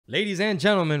Ladies and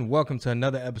gentlemen, welcome to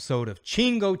another episode of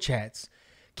Chingo Chats.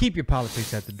 Keep your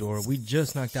politics at the door. We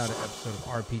just knocked out an episode of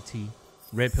RPT,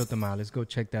 Red Pill Tamales. Go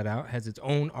check that out. Has its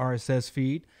own RSS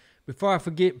feed. Before I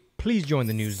forget, please join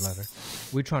the newsletter.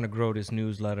 We're trying to grow this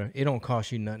newsletter. It don't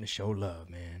cost you nothing to show love,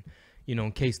 man. You know,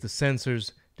 in case the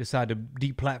censors decide to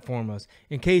deplatform us,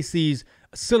 in case these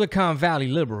Silicon Valley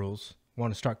liberals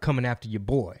want to start coming after your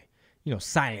boy. You know,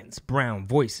 silence brown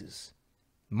voices.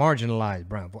 Marginalized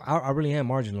brown voice. I really am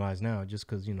marginalized now just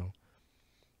because, you know,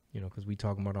 because we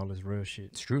talking about all this real shit.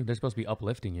 It's true. They're supposed to be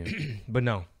uplifting you. But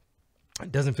no,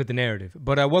 it doesn't fit the narrative.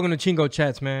 But welcome to Chingo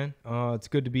Chats, man. It's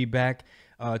good to be back.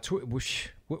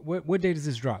 What day does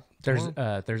this drop?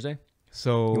 Thursday.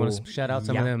 So you want to shout out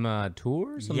some of them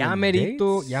tours? Ya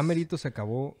merito se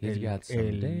acabó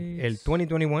el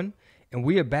 2021. And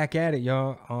we are back at it,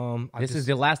 y'all. This is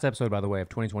the last episode, by the way, of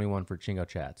 2021 for Chingo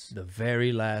Chats. The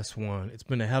very last one. It's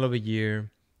been a hell of a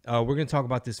year. We're going to talk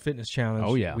about this fitness challenge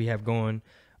we have going.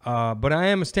 But I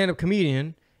am a stand-up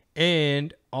comedian.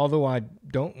 And although I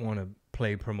don't want to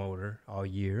play promoter all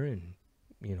year and,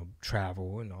 you know,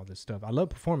 travel and all this stuff, I love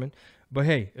performing. But,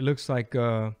 hey, it looks like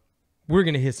we're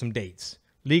going to hit some dates.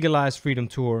 Legalized Freedom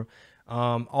Tour.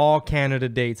 All Canada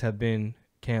dates have been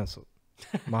canceled.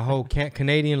 My whole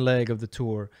Canadian leg of the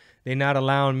tour. They're not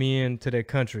allowing me into their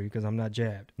country because I'm not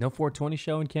jabbed. No 420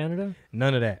 show in Canada?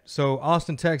 None of that. So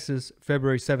Austin, Texas,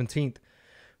 February 17th.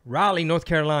 Raleigh, North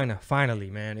Carolina. Finally,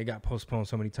 man. It got postponed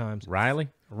so many times. Raleigh.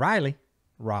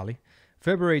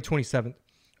 February 27th.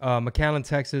 McAllen,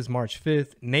 Texas, March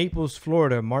 5th. Naples,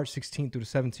 Florida, March 16th through the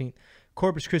 17th.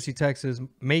 Corpus Christi, Texas,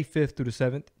 May 5th through the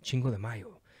 7th. Cinco de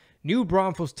Mayo. New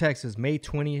Braunfels, Texas, May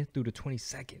 20th through the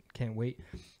 22nd. Can't wait.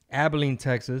 Abilene,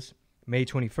 Texas, May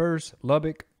 21st.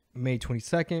 Lubbock, May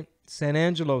 22nd. San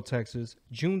Angelo, Texas,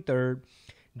 June 3rd.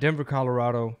 Denver,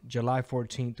 Colorado, July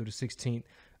 14th through the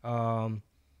 16th.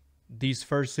 These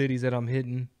first cities that I'm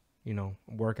hitting, you know,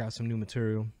 work out some new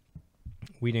material.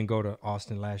 We didn't go to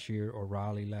Austin last year or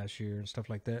Raleigh last year and stuff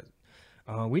like that.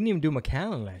 We didn't even do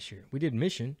McAllen last year. We did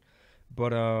Mission,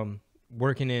 but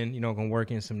working in, you know, gonna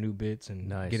work in some new bits and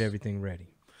get everything ready.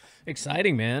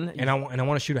 Exciting, man. And I want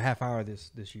to shoot a half hour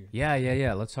this year.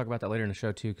 Yeah. Let's talk about that later in the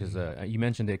show, too, because you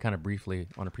mentioned it kind of briefly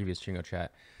on a previous Chingo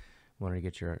Chat. Wanted to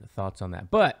get your thoughts on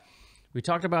that. But we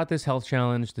talked about this health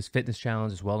challenge, this fitness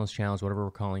challenge, this wellness challenge, whatever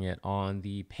we're calling it, on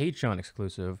the Patreon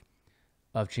exclusive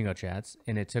of Chingo Chats.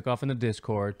 And it took off in the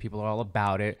Discord. People are all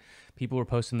about it. People were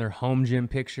posting their home gym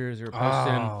pictures. They were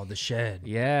posting... Oh, the shed.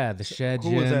 Yeah, the shed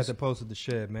gyms. Who was that posted the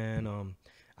shed, man?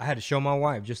 I had to show my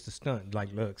wife just to stunt. Like,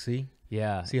 look, see?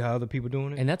 Yeah. See how other people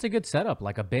doing it? And that's a good setup,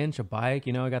 like a bench, a bike.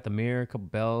 You know, I got the mirror, a couple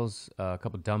bells, a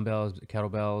couple dumbbells,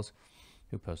 kettlebells.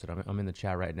 Who posted? I'm in the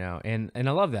chat right now, and I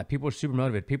love that. People are super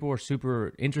motivated. People are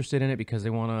super interested in it because they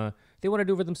wanna do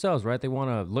it for themselves, right? They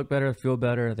want to look better, feel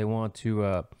better. They want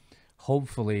to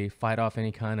hopefully fight off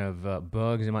any kind of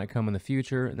bugs that might come in the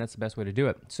future, and that's the best way to do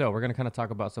it. So we're gonna kind of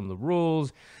talk about some of the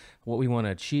rules, what we want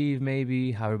to achieve,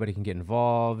 maybe how everybody can get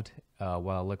involved. While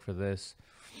I look for this.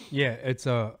 Yeah, it's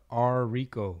R.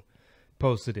 Rico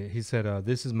posted it. He said,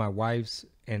 this is my wife's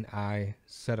and I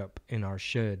set up in our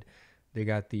shed. They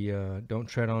got the Don't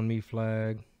Tread on Me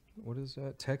flag. What is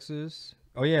that? Texas?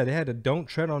 Oh, yeah, they had the Don't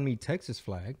Tread on Me Texas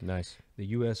flag. Nice. The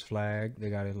U.S. flag. They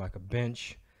got it like a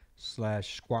bench /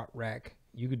 squat rack.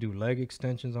 You could do leg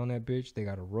extensions on that bitch. They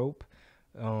got a rope.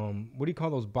 What do you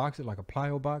call those boxes? Like a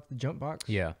plyo box, the jump box?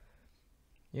 Yeah.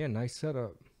 Yeah, nice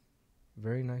setup.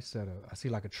 Very nice setup. I see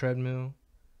like a treadmill.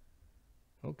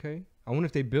 Okay. I wonder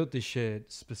if they built this shed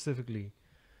specifically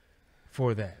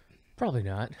for that. Probably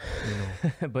not. You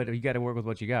know. But you got to work with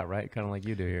what you got, right? Kind of like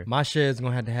you do here. My shed's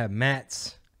going to have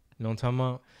mats. You know what I'm talking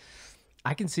about?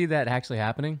 I can see that actually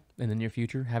happening in the near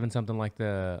future, having something like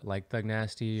Thug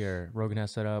Nasty or Rogan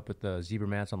has set up with the zebra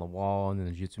mats on the wall and then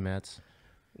the jiu-jitsu mats.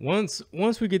 Once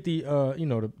we get the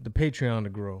the Patreon to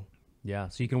grow. Yeah,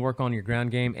 so you can work on your ground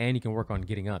game and you can work on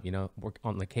getting up, you know, work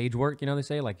on the cage work, you know, they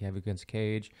say, like you have against a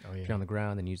cage, if you're on the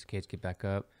ground, then use the cage to get back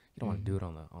up. You don't want to do it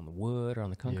on the wood or on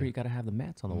the concrete. You got to have the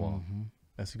mats on the wall.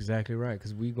 That's exactly right,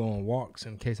 because we go on walks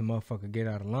in case a motherfucker get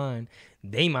out of line,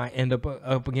 they might end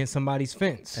up against somebody's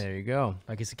fence. There you go.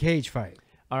 Like it's a cage fight.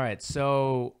 All right,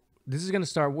 so this is going to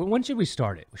start. When should we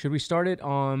start it? Should we start it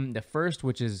on the 1st,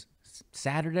 which is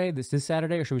Saturday, this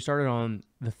Saturday, or should we start it on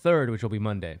the 3rd, which will be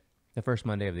Monday, the first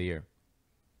Monday of the year?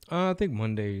 I think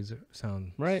Mondays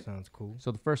sounds cool.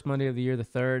 So the first Monday of the year, the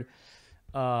 3rd,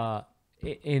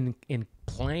 in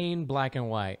plain black and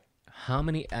white, how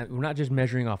many, we're not just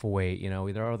measuring off a weight, you know,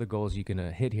 there are other goals you can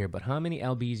hit here, but how many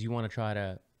LBs you want to try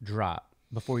to drop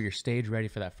before you're stage ready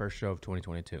for that first show of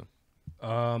 2022?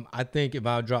 I think if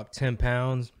I drop 10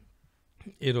 pounds,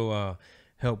 It'll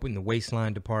help in the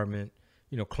waistline department.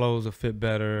 You know, clothes will fit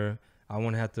better. I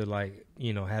won't have to like,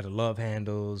 you know, have the love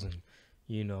handles, and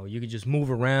you know, you could just move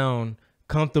around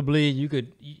comfortably. You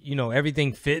could, you know,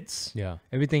 everything fits. Yeah.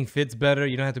 Everything fits better.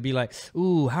 You don't have to be like,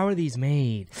 ooh, how are these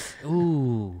made?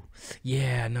 Ooh,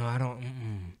 yeah, no, I don't.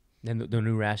 And the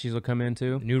new rashies will come in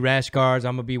too. New rash guards.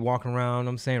 I'm gonna be walking around.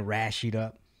 I'm saying rashied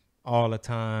up all the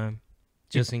time,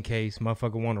 just in case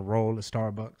motherfucker want to roll at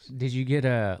Starbucks. Did you get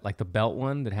like the belt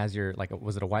one that has your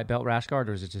was it a white belt rash guard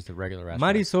or is it just a regular rash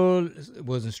Mighty guard? Soul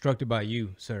was instructed by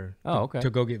you, sir. Oh, okay. To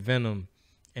go get Venom,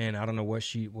 and I don't know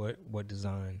what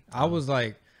design. I was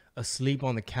like asleep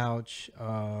on the couch.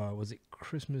 Was it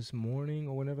Christmas morning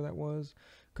or whenever that was?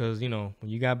 Because, you know,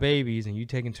 when you got babies and you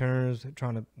taking turns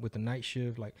trying to with the night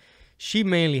shift, like she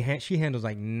mainly she handles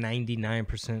like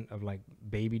 99% of like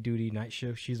baby duty night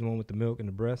shift. She's the one with the milk and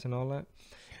the breast and all that.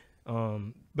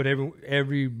 But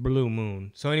every blue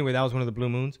moon. So anyway, that was one of the blue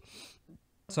moons.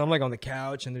 So I'm like on the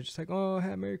couch and they're just like, oh,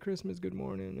 Merry Christmas, good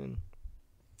morning. And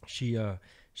she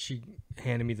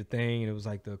handed me the thing, and it was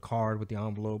like the card with the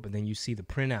envelope, and then you see the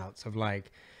printouts of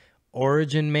like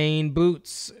Origin Maine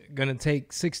boots, gonna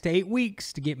take 6 to 8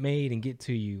 weeks to get made and get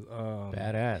to you.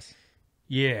 Badass.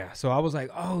 Yeah. So I was like,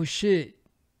 oh shit.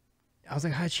 I was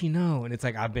like, how'd she know? And it's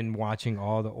like I've been watching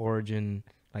all the Origin,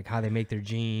 like how they make their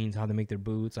jeans, how they make their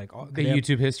boots, like all The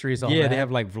YouTube histories, all yeah, that. they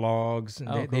have like vlogs. And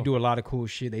they cool. do a lot of cool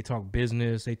shit. They talk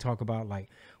business. They talk about like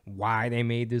why they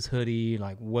made this hoodie,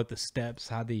 like what the steps,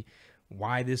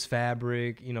 why this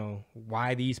fabric, you know,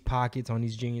 why these pockets on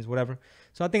these jeans, whatever.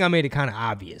 So I think I made it kind of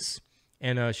obvious.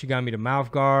 And she got me the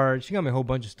mouth guard. She got me a whole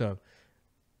bunch of stuff.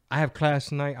 I have class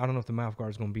tonight. I don't know if the mouth guard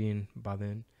is going to be in by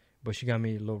then, but she got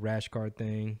me a little rash guard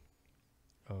thing.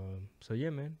 So yeah,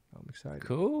 man, I'm excited.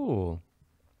 Cool.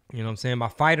 You know what I'm saying? My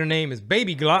fighter name is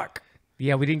Baby Glock.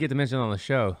 Yeah, we didn't get to mention it on the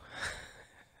show.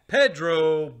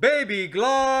 Pedro Baby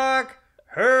Glock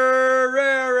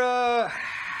Herrera.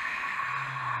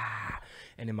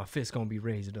 And then my fist gonna be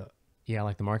raised up. Yeah,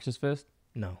 like the Marxist fist.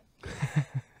 No.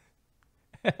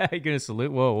 You gonna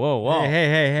salute? Whoa, whoa, whoa!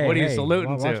 Hey! What are you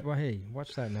saluting to?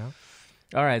 Watch that now.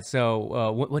 All right.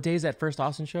 So, what day is that first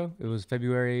Austin show? It was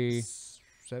February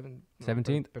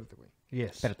 17th.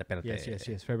 Yes.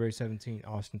 Yes. February 17th,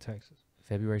 Austin, Texas.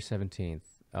 February 17th.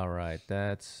 All right.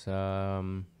 That's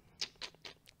what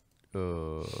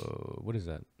is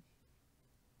that?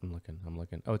 I'm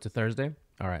looking. Oh, it's a Thursday.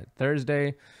 All right,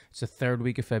 Thursday. It's the third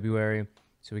week of February.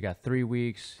 So we got 3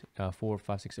 weeks, 4,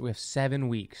 5, 6. We have 7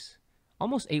 weeks,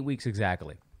 almost 8 weeks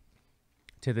exactly,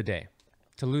 to the day.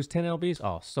 To lose 10 lbs,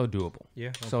 oh, so doable. Yeah,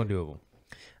 okay. So doable.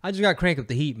 I just got to crank up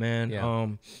the heat, man. Yeah.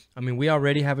 I mean, we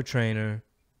already have a trainer.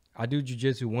 I do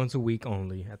jiu-jitsu once a week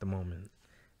only at the moment.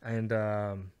 And,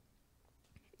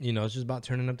 you know, it's just about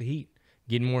turning up the heat,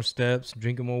 getting more steps,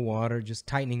 drinking more water, just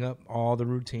tightening up all the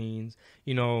routines.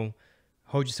 You know,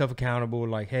 hold yourself accountable.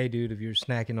 Like, hey, dude, if you're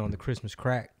snacking on the Christmas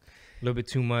crack a little bit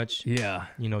too much, Yeah.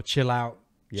 you know, chill out.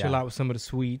 Yeah. Chill out with some of the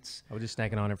sweets. I was just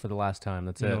snacking on it for the last time.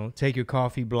 That's You it. know, take your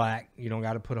coffee black. You don't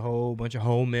got to put a whole bunch of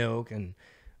whole milk and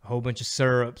a whole bunch of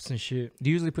syrups and shit. Do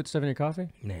you usually put stuff in your coffee?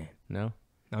 Nah. No.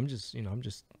 I'm just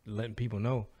letting people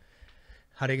know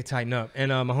how they can tighten up.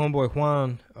 And my homeboy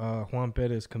Juan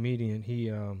Perez, comedian,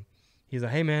 he's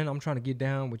like, hey man, I'm trying to get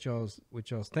down with y'all's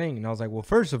thing. And I was like, well,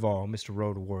 first of all, Mr.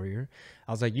 Road Warrior,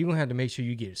 I was like, you're gonna have to make sure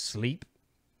you get sleep.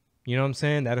 You know what I'm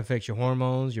saying? That affects your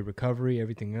hormones, your recovery,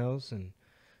 everything else. And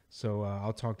so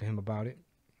I'll talk to him about it.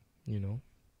 You know.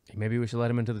 Maybe we should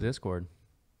let him into the Discord.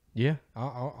 Yeah,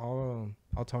 I'll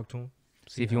talk to him.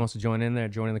 See if he wants to join in there,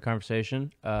 join in the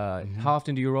conversation. How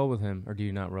often do you roll with him, or do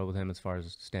you not roll with him as far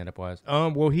as stand-up wise?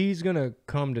 Well, he's gonna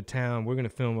come to town. We're gonna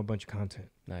film a bunch of content.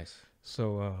 Nice.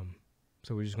 So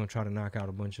we're just gonna try to knock out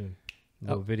a bunch of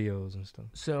little videos and stuff.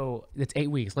 So it's 8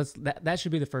 weeks. That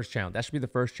should be the first challenge. That should be the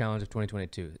first challenge of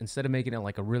 2022. Instead of making it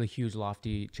like a really huge,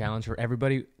 lofty challenge for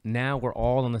everybody, now we're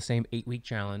all on the same 8-week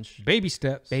challenge. Baby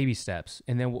steps. Baby steps,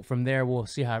 and then from there we'll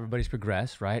see how everybody's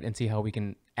progressed, right, and see how we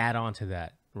can add on to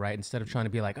that. Right, instead of trying to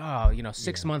be like, oh,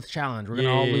 6-month challenge, we're gonna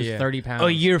all lose 30 pounds.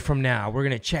 A year from now, we're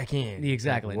gonna check in.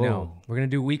 Exactly. Like, no, we're gonna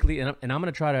do weekly, and I'm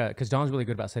gonna try to, because Dawn's really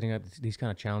good about setting up these kind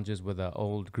of challenges with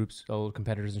old groups, old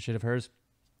competitors and shit of hers.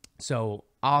 So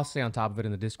I'll stay on top of it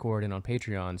in the Discord and on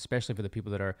Patreon, especially for the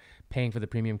people that are paying for the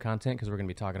premium content, because we're gonna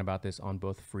be talking about this on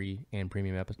both free and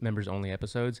premium members only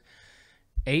episodes.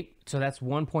 So that's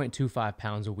 1.25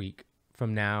 pounds a week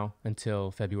from now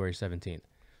until February 17th.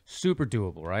 Super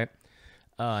doable, right?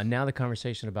 Now the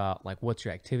conversation about like what's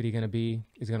your activity going to be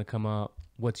is going to come up.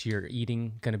 What's your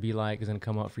eating going to be like is going to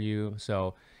come up for you.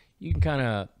 So you can kind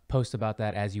of post about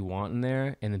that as you want in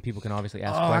there, and then people can obviously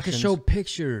ask Oh, questions. I can show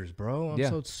pictures, bro. Yeah.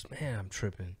 Man, I'm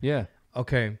tripping. Yeah.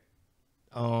 Okay.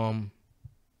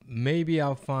 Maybe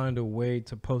I'll find a way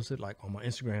to post it like on my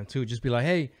Instagram too. Just be like,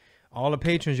 hey, all the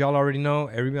patrons, y'all already know.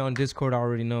 Everybody on Discord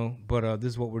already know. But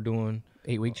this is what we're doing.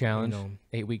 8-week challenge.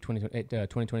 8-week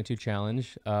 2022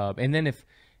 challenge. And then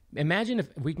imagine if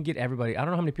we can get everybody. I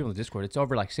don't know how many people in the Discord. It's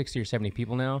over like 60 or 70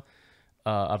 people now.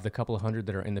 Of the couple of hundred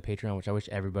that are in the Patreon, which I wish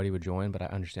everybody would join, but I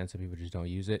understand some people just don't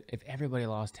use it. If everybody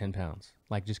lost 10 pounds,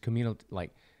 like just communal,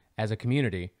 like as a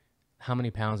community, how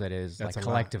many pounds that is, That's like a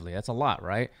collectively, that's a lot,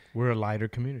 right? We're a lighter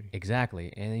community.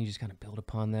 Exactly. And then you just kind of build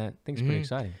upon that. I think it's pretty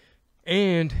exciting.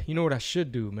 And you know what I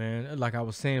should do, man? Like I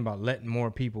was saying about letting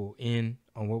more people in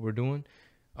on what we're doing.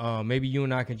 Maybe you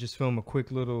and I can just film a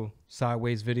quick little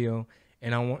sideways video.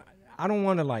 And I don't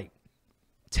want to like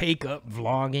take up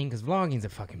vlogging, because vlogging's a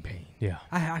fucking pain. Yeah.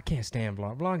 I can't stand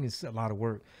vlog. Vlogging is a lot of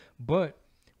work. But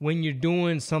when you're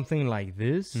doing something like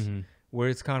this, where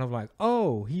it's kind of like,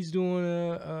 oh, he's doing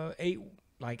a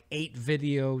 8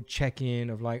 video check-in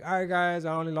of like, all right, guys,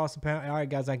 I only lost a pound. All right,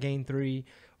 guys, I gained 3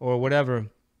 or whatever.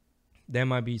 That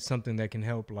might be something that can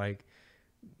help like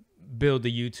build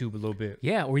the YouTube a little bit.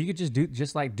 Yeah, or you could just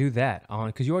do that on,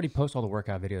 because you already post all the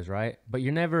workout videos, right? But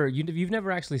you've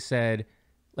never actually said,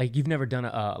 like, you've never done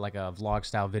a vlog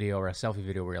style video or a selfie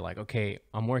video where you're like, okay,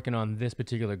 I'm working on this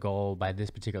particular goal by this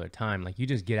particular time. Like, you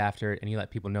just get after it and you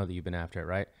let people know that you've been after it,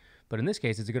 right? But in this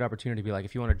case, it's a good opportunity to be like,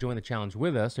 if you want to join the challenge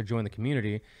with us or join the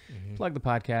community, plug the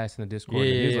podcast and the Discord and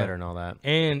the newsletter and all that.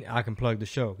 And I can plug the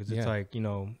show because it's like, you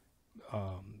know,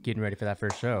 getting ready for that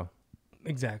first show.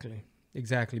 Exactly.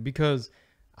 Because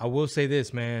I will say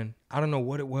this, man, I don't know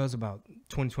what it was about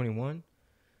 2021.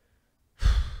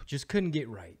 Just couldn't get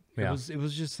right. Yeah. It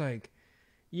was just like,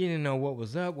 you didn't know what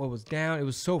was up, what was down. It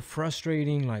was so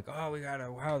frustrating. Like, oh,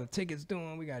 how are the tickets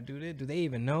doing? We gotta do this. Do they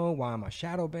even know? Why am I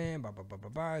shadow banned? Blah, blah, blah, blah,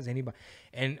 blah. Is anybody?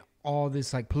 And all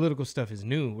this like political stuff is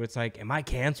new. Where it's like, am I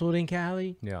canceled in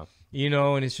Cali? Yeah. You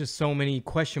know, and it's just so many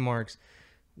question marks.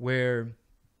 Where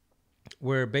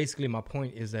basically my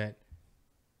point is that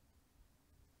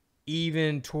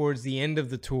even towards the end of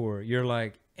the tour, you're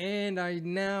like, and I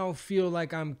now feel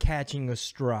like I'm catching a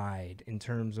stride in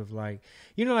terms of like,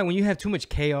 you know, like when you have too much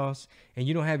chaos and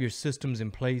you don't have your systems in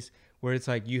place, where it's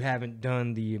like you haven't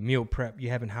done the meal prep, you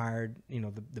haven't hired, you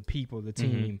know, the people, the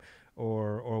team,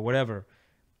 or whatever.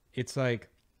 It's like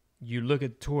you look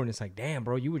at the tour and it's like, damn,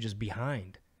 bro, you were just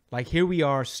behind. Like here we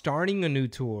are starting a new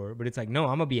tour, but it's like, no,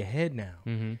 I'm gonna be ahead now.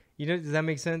 You know, does that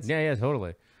make sense? Yeah,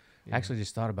 totally. Yeah. Actually,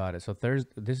 just thought about it. So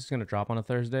this is gonna drop on a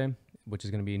Thursday, which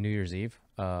is gonna be New Year's Eve.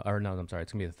 Or no, I'm sorry,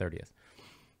 it's gonna be the 30th.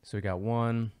 So we got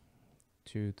 1,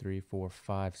 2, 3, 4,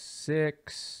 5,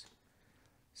 6,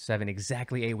 7,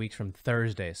 exactly 8 weeks from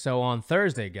Thursday. So on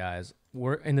Thursday, guys,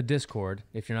 we're in the Discord.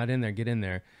 If you're not in there, get in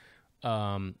there.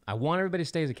 I want everybody to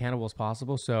stay as accountable as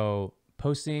possible. So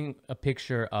posting a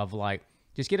picture of like,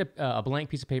 just get a blank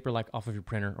piece of paper, like off of your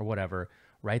printer or whatever,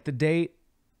 write the date,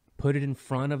 put it in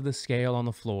front of the scale on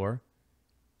the floor,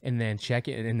 and then check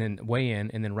it and then weigh in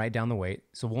and then write down the weight.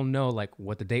 So we'll know like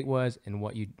what the date was and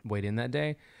what you weighed in that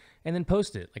day, and then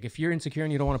post it. Like if you're insecure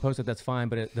and you don't want to post it, that's fine.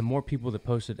 But the more people that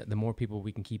post it, the more people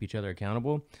we can keep each other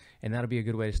accountable. And that'll be a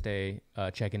good way to stay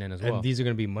checking in as well. And these are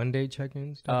going to be Monday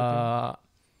check-ins?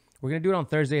 We're going to do it on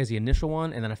Thursday as the initial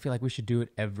one. And then I feel like we should do it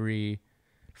every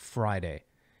Friday.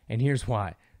 And here's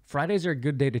why. Fridays are a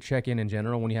good day to check in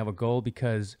general when you have a goal,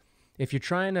 because if you're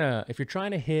trying to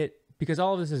hit, because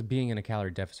all of this is being in a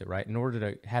calorie deficit, right? In order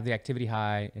to have the activity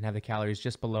high and have the calories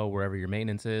just below wherever your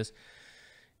maintenance is.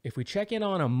 If we check in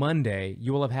on a Monday,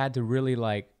 you will have had to really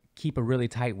like keep a really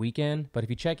tight weekend. But if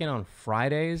you check in on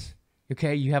Fridays,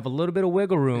 okay, you have a little bit of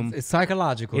wiggle room. It's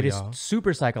psychological, It is y'all.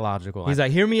 super psychological. He's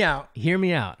like, hear me out. Hear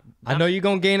me out. I know you're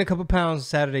going to gain a couple pounds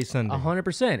Saturday, Sunday.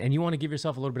 100%. And you want to give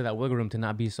yourself a little bit of that wiggle room to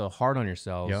not be so hard on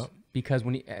yourselves. Yep. Because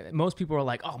when most people are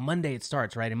like, oh, Monday it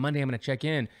starts, right? And Monday I'm going to check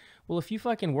in. Well, if you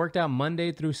fucking worked out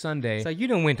Monday through Sunday. It's like you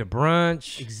done went to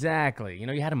brunch. Exactly. You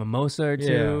know, you had a mimosa or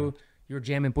two. Yeah. You were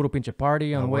jamming puro pinche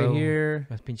party on the way here.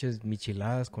 Las pinches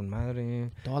micheladas con madre.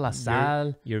 Toda la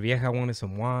sal. Your vieja wanted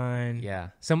some wine. Yeah.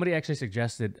 Somebody actually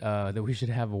suggested that we should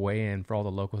have a weigh-in for all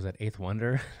the locals at Eighth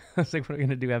Wonder. I was like, what are we going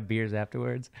to do? Have beers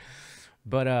afterwards?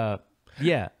 But,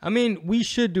 yeah. I mean, we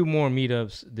should do more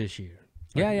meetups this year.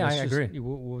 Like, I agree.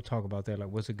 We'll talk about that. Like,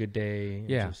 what's a good day?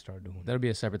 Yeah. Just start doing That'll be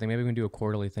a separate thing. Maybe we can do a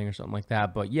quarterly thing or something like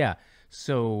that. But, yeah.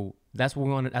 So that's what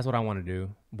we want. That's what I want to do.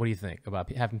 What do you think about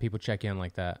having people check in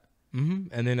like that? And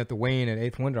then at the weigh-in at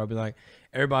Eighth Wonder, I'll be like,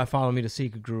 everybody follow me to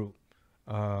Secret Group.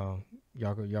 Y'all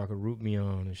could root me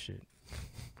on and shit.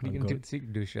 What are you gonna do? So you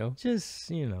can do a show? Just,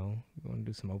 you know, want to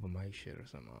do some open mic shit or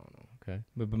something. I don't know. Okay.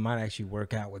 But might actually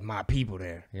work out with my people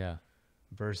there. Yeah.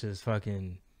 Versus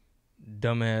fucking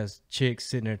dumbass chicks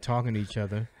sitting there talking to each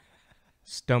other,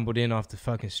 stumbled in off the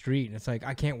fucking street, and it's like,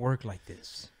 I can't work like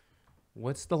this.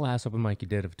 What's the last open mic you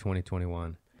did of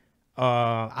 2021?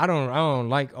 I don't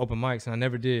like open mics, and I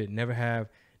never did, never have,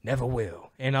 never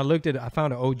will. And I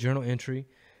found an old journal entry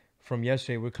from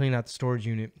yesterday. We're cleaning out the storage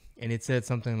unit, and it said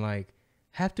something like,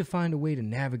 have to find a way to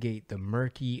navigate the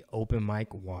murky open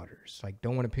mic waters. Like,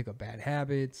 don't want to pick up bad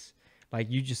habits.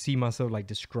 Like, you just see myself like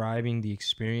describing the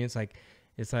experience. Like,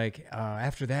 it's like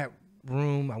after that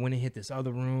room, I went and hit this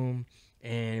other room,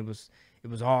 and it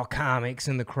was all comics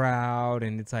in the crowd,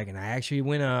 and it's like, and I actually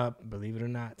went up, believe it or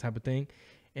not, type of thing.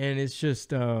 And it's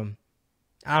just, I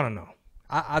don't know.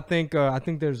 I think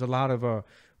there's a lot of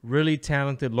really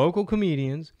talented local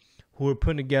comedians who are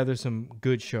putting together some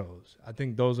good shows. I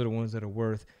think those are the ones that are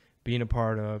worth being a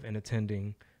part of and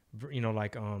attending. You know,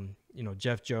 like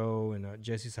Jeff Joe and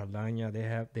Jesse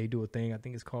Saldana, they do a thing. I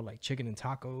think it's called like Chicken and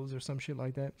Tacos or some shit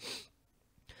like that.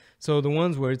 So the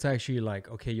ones where it's actually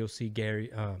like, okay, you'll see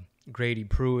Grady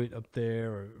Pruitt up there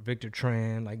or Victor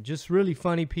Tran, like just really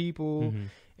funny people. Mm-hmm.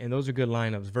 And those are good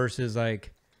lineups versus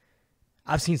like,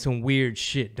 I've seen some weird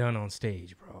shit done on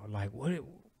stage, bro. Like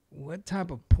what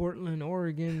type of Portland,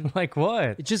 Oregon? Like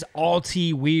what? It's just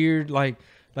alty weird. Like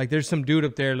there's some dude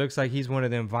up there, looks like he's one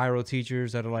of them viral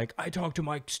teachers that are like, I talk to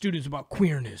my students about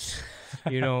queerness.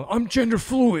 You know, I'm gender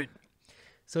fluid.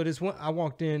 So this one, I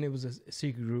walked in, it was a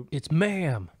secret group. It's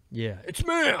ma'am. Yeah, it's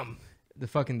ma'am.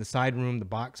 The side room, the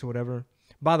box or whatever.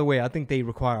 By the way, I think they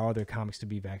require all their comics to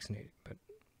be vaccinated, but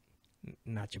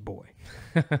not your boy.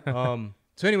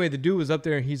 So anyway, the dude was up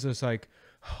there and he's just like,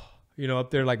 you know,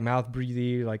 up there like mouth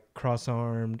breathy, like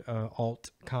cross-armed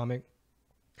alt comic.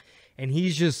 And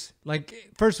he's just like,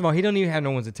 first of all, he doesn't even have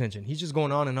no one's attention. He's just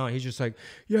going on and on. He's just like,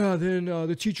 yeah, then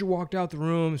the teacher walked out the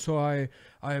room, so I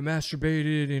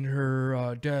masturbated in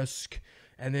her desk,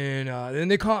 and then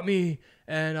they caught me,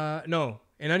 and no,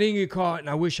 and I didn't get caught, and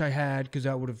I wish I had, because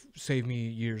that would have saved me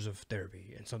years of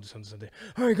therapy and something.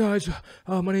 All right, guys,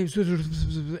 my name's,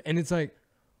 and it's like,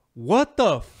 what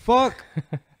the fuck?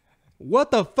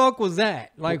 What the fuck was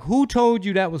that? Like, who told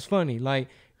you that was funny? Like,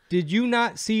 did you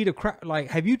not see the crowd? Like,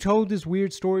 have you told this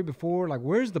weird story before? Like,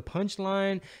 where's the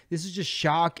punchline? This is just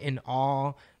shock and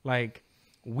awe. Like,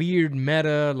 weird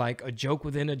meta, like a joke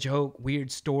within a joke, weird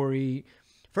story.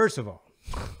 First of all,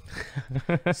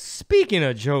 speaking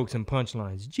of jokes and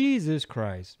punchlines, Jesus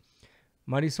Christ.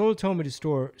 Marisol told me the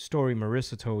story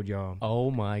Marissa told y'all.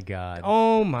 Oh, my God.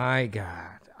 Oh, my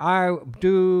God. I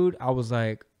was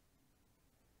like,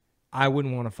 I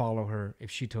wouldn't want to follow her if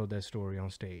she told that story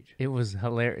on stage. It was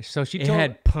hilarious. So she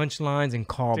had punchlines and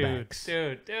callbacks.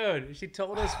 Dude. She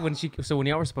told us when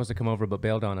y'all were supposed to come over but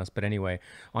bailed on us. But anyway,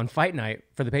 on fight night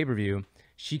for the pay-per-view,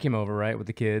 she came over, right, with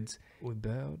the kids. We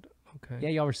bailed? Okay. Yeah,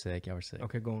 y'all were sick.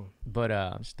 Okay, go on. But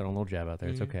just throwing a little jab out there.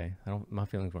 It's okay. My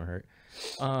feelings weren't hurt.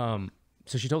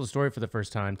 So she told the story for the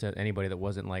first time to anybody that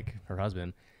wasn't like her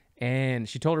husband. And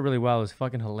she told it really well. It was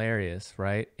fucking hilarious,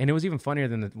 right? And it was even funnier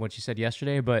than what she said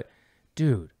yesterday. But,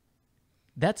 dude,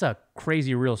 that's a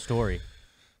crazy real story.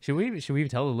 Should we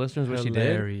tell the listeners what she did?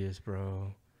 Hilarious,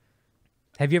 bro.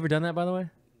 Have you ever done that, by the way?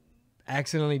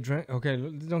 Accidentally drank. Okay,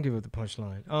 don't give it the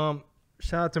punchline.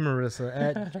 Shout out to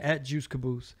Marissa at Juice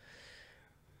Caboose.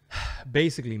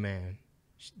 Basically, man,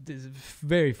 this is a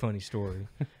very funny story,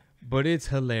 but it's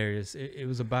hilarious. It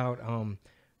was about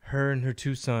her and her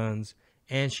two sons,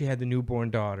 and she had the newborn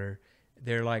daughter.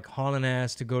 They're like hauling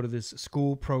ass to go to this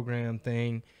school program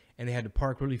thing, and they had to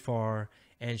park really far,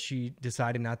 and she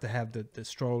decided not to have the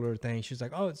stroller thing. She's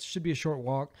like, oh, it should be a short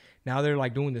walk. Now they're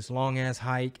like doing this long ass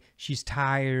hike. She's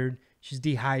tired. She's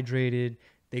dehydrated.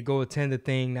 They go attend the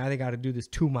thing. Now they got to do this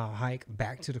 2-mile hike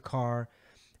back to the car.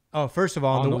 Oh, first of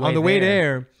all, on the way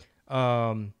there,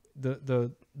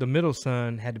 the middle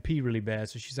son had to pee really bad.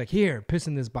 So she's like, here, piss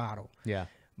in this bottle. Yeah.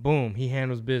 Boom. He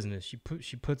handles business. She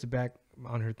puts it back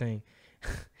on her thing.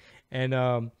 And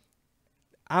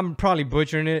I'm probably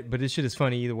butchering it, but this shit is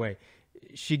funny either way.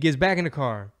 She gets back in the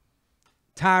car,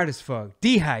 tired as fuck,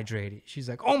 dehydrated. She's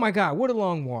like, oh my God, what a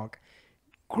long walk.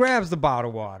 Grabs the bottle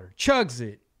of water, chugs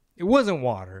it. It wasn't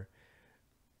water.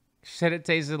 She said it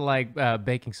tasted like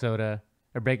baking soda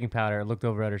or baking powder. Looked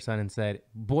over at her son and said,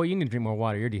 boy, you need to drink more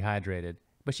water. You're dehydrated.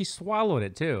 But she swallowed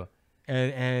it too.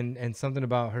 And something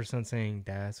about her son saying,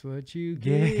 that's what you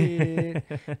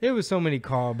get. There was so many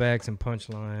callbacks and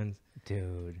punchlines.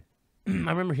 Dude. I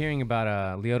remember hearing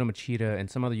about Lyoto Machida and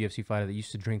some other UFC fighter that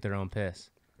used to drink their own piss.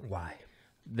 Why?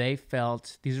 they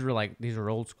felt these are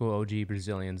old school OG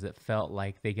Brazilians that felt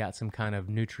like they got some kind of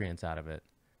nutrients out of it.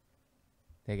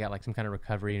 They got like some kind of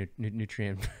recovery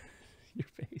nutrient. Your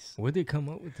face. Where'd they come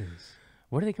up with this?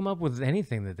 Where do they come up with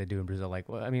anything that they do in Brazil? Like,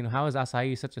 well, I mean, how is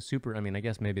acai such a super? I mean, I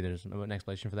guess maybe there's an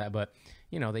explanation for that, but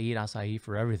you know, they eat acai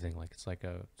for everything. Like, it's like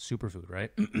a superfood, right?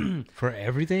 For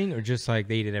everything, or just like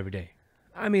they eat it every day?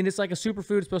 I mean, it's like a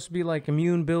superfood. It's supposed to be like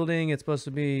immune building. It's supposed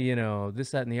to be, you know,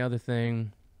 this, that, and the other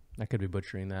thing. I could be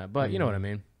butchering that, but you know what I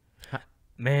mean.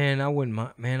 Man, I wouldn't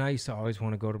mind. Man, I used to always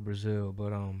want to go to Brazil,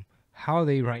 but how are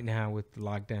they right now with the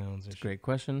lockdowns? It's a great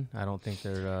question. I don't think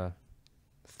they're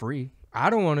free. I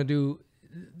don't want to do.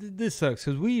 This sucks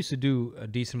because we used to do a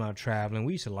decent amount of traveling.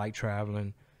 We used to like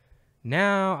traveling.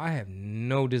 Now I have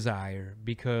no desire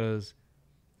because,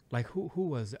 like, who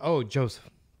was it? Oh, Joseph.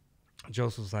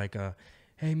 Joseph was like,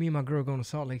 hey, me and my girl going to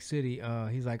Salt Lake City.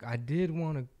 He's like, I did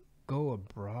want to go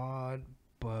abroad,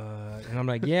 but... And I'm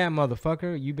like, yeah,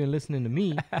 motherfucker, you've been listening to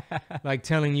me. Like,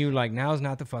 telling you, like, now's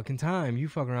not the fucking time. You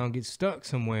fuck around, get stuck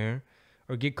somewhere,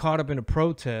 or get caught up in a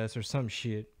protest or some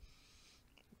shit.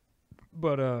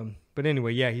 But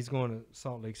anyway, yeah, he's going to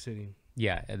Salt Lake City.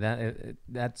 Yeah,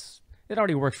 it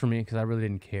already works for me because I really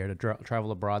didn't care to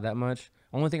travel abroad that much.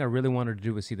 Only thing I really wanted to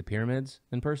do was see the pyramids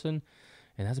in person,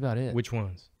 and that's about it. Which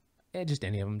ones? Just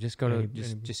any of them. Just go to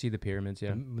just see the pyramids.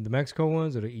 Yeah, the Mexico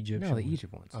ones or the Egyptian? No, the ones?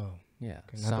 Egypt ones. Oh, yeah.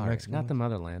 okay, not the Mexican not ones? the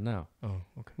motherland. No. Oh,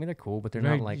 okay. I mean, they're cool, but they're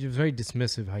very, not like. It was very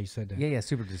dismissive how you said that. Yeah,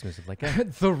 super dismissive. Like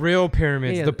the real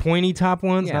pyramids, Yeah. the pointy top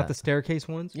ones, Yeah. not the staircase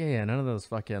ones. yeah, none of those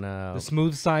fucking. The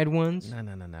smooth side ones.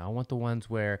 No. I want the ones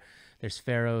where there's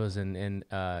pharaohs and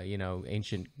you know,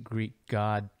 ancient Greek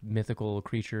god mythical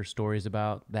creature stories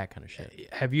about that kind of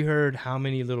shit. Have you heard how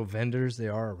many little vendors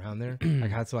there are around there?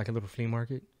 Like how it's like a little flea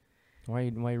market. Why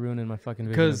you ruining my fucking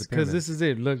vision? Because this is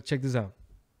it. Look, check this out.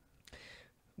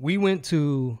 We went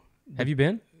to. Have you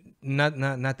been? Not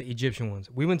the Egyptian ones.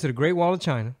 We went to the Great Wall of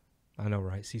China. I know,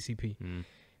 right? CCP.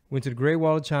 Went to the Great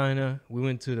Wall of China. We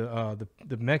went to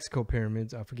the Mexico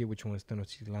pyramids. I forget which one's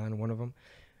Tenochtitlan, one of them.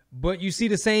 But you see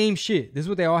the same shit. This is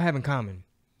what they all have in common.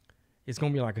 It's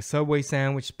gonna be like a Subway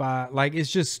sandwich spot. Like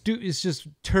it's just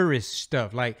tourist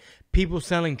stuff. Like people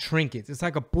selling trinkets. It's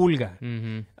like a pulga.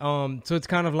 So it's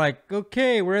kind of like,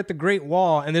 okay, we're at the Great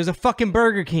Wall, and there's a fucking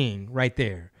Burger King right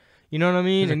there. You know what I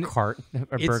mean? There's a cart,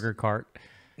 a burger cart.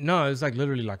 No, it's like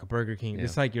literally like a Burger King. Yeah.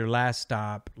 It's like your last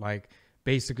stop. Like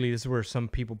basically, this is where some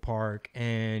people park,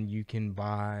 and you can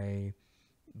buy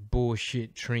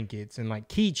bullshit trinkets and like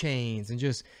keychains and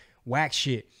just whack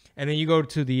shit. And then you go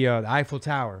to the Eiffel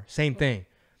Tower, same thing.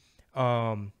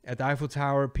 At the Eiffel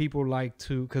Tower, people like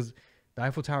to, because the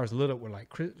Eiffel Tower is lit up with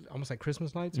like almost like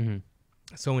Christmas lights.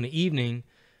 So in the evening,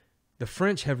 the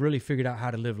French have really figured out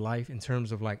how to live life in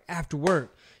terms of like after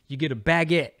work, you get a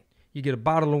baguette, you get a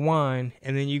bottle of wine,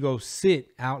 and then you go sit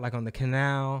out like on the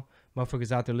canal.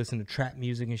 Motherfuckers out there listening to trap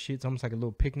music and shit. It's almost like a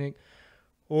little picnic.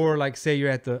 Or like say you're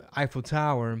at the Eiffel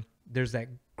Tower, there's that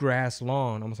grass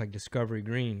lawn, almost like Discovery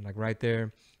Green, like right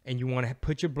there. And you want to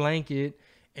put your blanket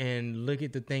and look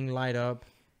at the thing light up.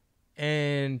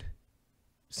 And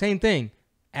same thing.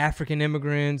 African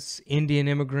immigrants, Indian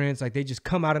immigrants, like they just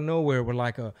come out of nowhere with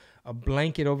like a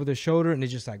blanket over their shoulder, and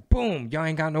it's just like, boom, y'all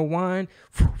ain't got no wine.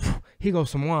 Here goes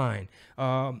some wine.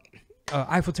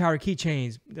 Eiffel Tower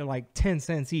keychains, they're like 10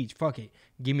 cents each. Fuck it.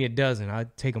 Give me a dozen.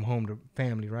 I'd take them home to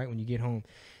family, right? When you get home.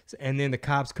 So, and then the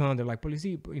cops come, they're like, police,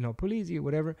 police,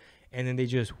 whatever. And then they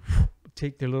just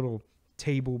take their little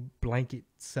table blanket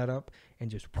setup and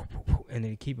just, and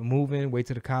they keep it moving, wait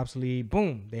till the cops leave.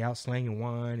 Boom, they out slanging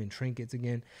wine and trinkets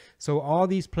again. So all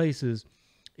these places,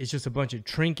 it's just a bunch of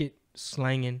trinket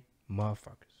slanging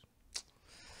motherfuckers.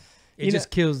 It just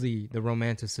kills the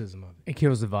romanticism of it. It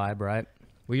kills the vibe, right?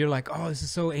 Where you're like, oh, this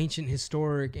is so ancient,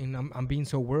 historic, and I'm being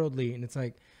so worldly. And it's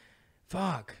like,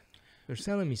 fuck, they're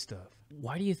selling me stuff.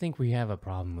 Why do you think we have a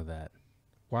problem with that?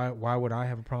 Why would I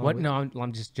have a problem with it? No,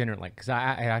 I'm just generally, because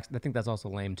I think that's also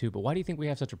lame too. But why do you think we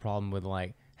have such a problem with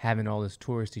like having all this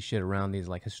touristy shit around these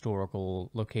like historical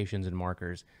locations and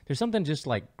markers? There's something just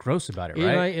like gross about it,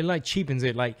 right? It like cheapens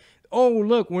it. Like, oh,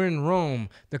 look, we're in Rome,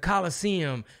 the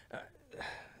Colosseum.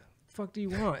 Fuck do you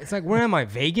want? It's like, where am I?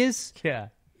 Vegas? Yeah.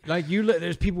 Like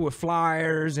there's people with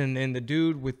flyers and the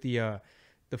dude with the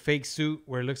fake suit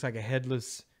where it looks like a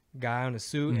headless guy on a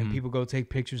suit, and people go take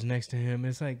pictures next to him.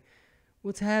 It's like,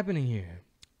 what's happening here?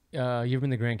 You ever been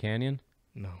to Grand Canyon?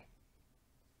 No.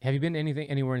 Have you been to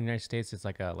anywhere in the United States that's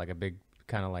like a big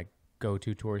kind of like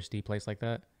go-to touristy place like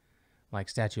that? Like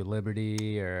Statue of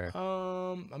Liberty or...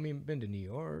 I mean, been to New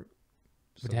York.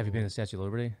 But have you been to Statue of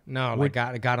Liberty? No, like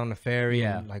got on the ferry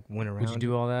and like went around. Would you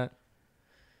do all that?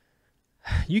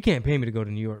 You can't pay me to go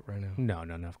to New York right now.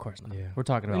 No, of course not. Yeah. We're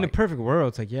talking about In like, the perfect world,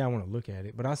 it's like, yeah, I want to look at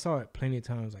it. But I saw it plenty of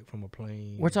times, like from a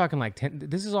plane. we're talking like 10.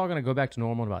 This is all gonna go back to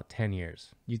normal in about 10 years.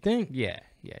 You think? Yeah.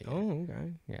 Oh,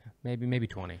 okay. Yeah, maybe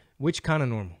 20. Which kind of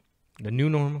normal? The new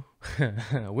normal?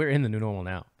 We're in the new normal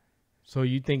now. So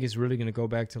you think it's really going to go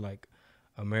back to like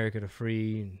America the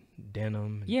Free and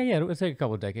denim? And Yeah, it'll take a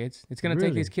couple of decades. It's gonna take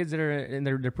Really? these kids that are in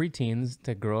their preteens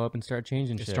to grow up and start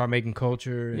changing just shit. start making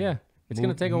culture? And Yeah, it's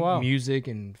gonna take a while. Music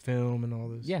and film and all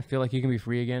this? Yeah, feel like you can be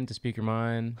free again to speak your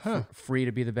mind. Huh. Free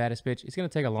to be the baddest bitch. It's gonna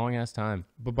take a long ass time.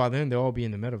 But by then, they'll all be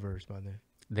in the metaverse by then.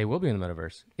 They will be in the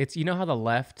metaverse. It's, you know how the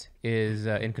left is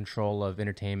in control of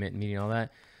entertainment, media, and all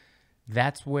that.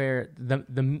 That's where the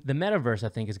metaverse, I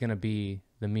think, is going to be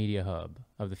the media hub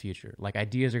of the future. Like,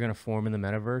 ideas are going to form in the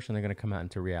metaverse, and they're going to come out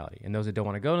into reality. And those that don't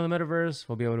want to go to the metaverse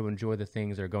will be able to enjoy the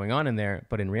things that are going on in there,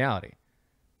 but in reality.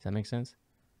 Does that make sense?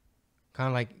 Kind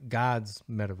of like God's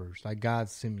metaverse, like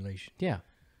God's simulation. Yeah.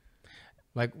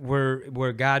 Like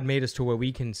where God made us to where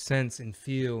we can sense and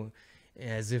feel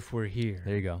as if we're here.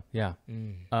 There you go. Yeah.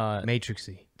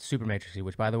 Matrixy. Super Matrixy,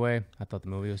 which, by the way, I thought the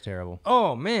movie was terrible.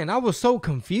 Oh man, I was so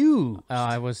confused.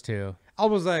 I was too. I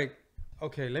was like,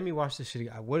 okay, let me watch this shit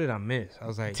again. What did I miss? I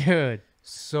was like, Dude.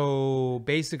 so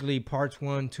basically parts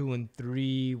 1, 2, and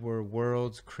 3 were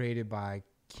worlds created by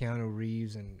Keanu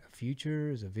Reeves and Future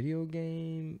as a video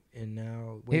game, and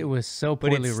now It was so but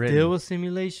poorly it's written. still a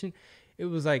simulation. It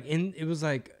was like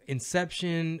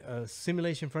Inception, a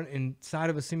simulation front inside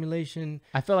of a simulation.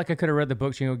 I felt like I could have read the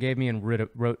book Chingo gave me and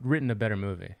written a better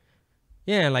movie.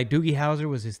 Yeah, and like Doogie Howser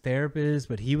was his therapist,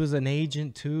 but he was an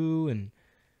agent too, and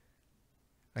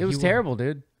like, It was he terrible,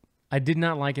 dude. I did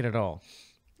not like it at all.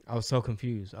 I was so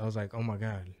confused. I was like, oh my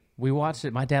god. We watched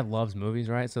it. My dad loves movies,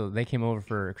 right? So they came over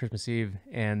for Christmas Eve,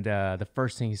 and the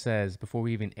first thing he says before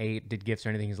we even ate, did gifts or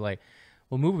anything, he's like,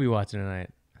 "What movie are we watching tonight?"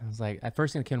 I was like, at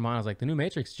first thing that came to mind, I was like, "The new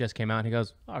Matrix just came out." And he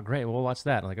goes, "Oh, great, well, we'll watch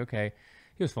that." I'm like, "Okay."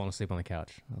 He was falling asleep on the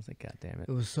couch. I was like, "God damn it!"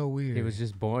 It was so weird. It was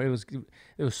just boring.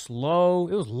 It was slow.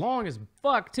 It was long as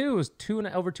fuck too. It was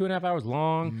over 2.5 hours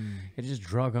long. It just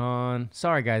drug on.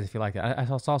 Sorry guys if you like that.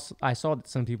 I saw that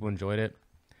some people enjoyed it.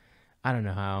 I don't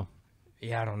know how.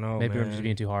 Yeah, I don't know. Maybe man. I'm just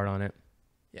being too hard on it.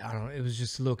 Yeah, I don't know. It was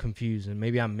just a little confusing.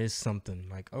 Maybe I missed something.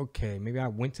 Like, okay, maybe I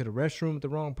went to the restroom at the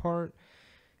wrong part,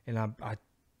 and I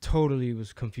totally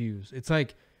was confused. It's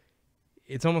like,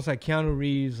 it's almost like Keanu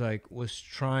Reeves like was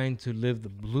trying to live the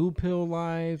blue pill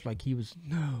life. Like he was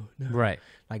no, Right.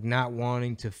 like not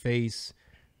wanting to face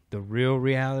the real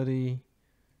reality.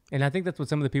 And I think that's what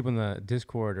some of the people in the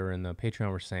Discord or in the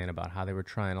Patreon were saying about how they were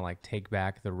trying to like take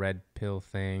back the red pill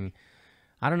thing.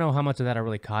 I don't know how much of that I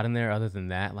really caught in there. Other than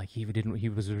that, like he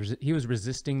was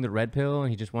resisting the red pill, and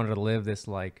he just wanted to live this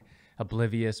like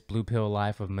oblivious blue pill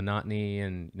life of monotony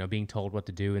and, you know, being told what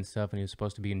to do and stuff. And he was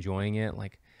supposed to be enjoying it.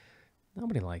 Like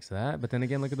nobody likes that. But then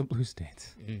again, look at the blue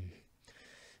states.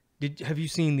 Have you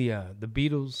seen the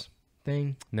Beatles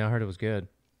thing? No, I heard it was good.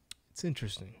 It's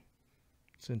interesting.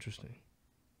 It's interesting.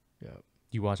 Yeah.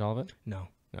 You watch all of it? No,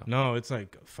 it's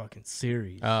like a fucking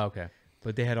series. Oh, okay.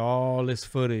 But they had all this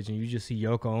footage, and you just see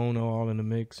Yoko Ono all in the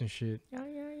mix and shit. Yeah.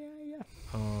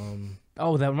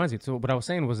 Oh, that reminds me. So what I was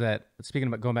saying was that, speaking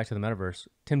about going back to the metaverse,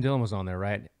 Tim Dillon was on there,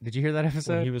 right? Did you hear that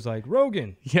episode? when he was like,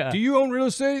 Rogan, Yeah. do you own real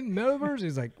estate in the metaverse?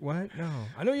 He's like, what? No.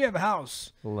 I know you have a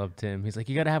house. Love Tim. He's like,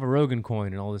 you got to have a Rogan coin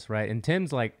and all this, right? And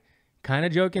Tim's like kind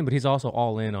of joking, but he's also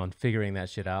all in on figuring that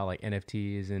shit out, like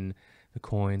NFTs and the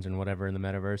coins and whatever in the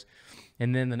metaverse.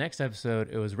 And then the next episode,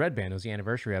 it was Red Band. It was the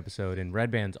anniversary episode, and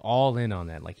Red Band's all in on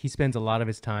that. Like he spends a lot of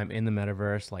his time in the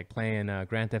metaverse, like playing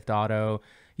Grand Theft Auto.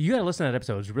 You got to listen to that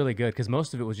episode. It was really good because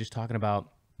most of it was just talking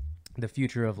about the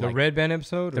future of The like Red Band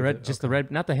episode? the red, just the red,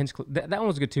 not the Hinchcliffe. That one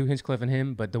was good too, Hinchcliffe and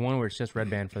him. But the one where it's just Red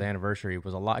Band for the anniversary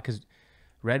was a lot because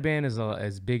Red Band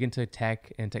is big into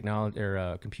tech and technology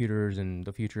or computers and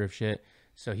the future of shit.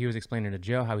 So he was explaining to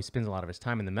Joe how he spends a lot of his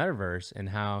time in the metaverse and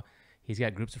how he's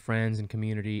got groups of friends and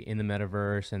community in the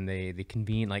metaverse, and they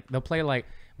convene. Like they'll play like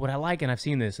what I like, and I've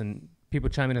seen this, and people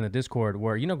chime in the Discord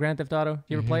where, you know, Grand Theft Auto.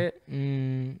 You ever play it?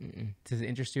 Does it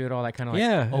interest you at all? That kind of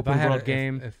like open world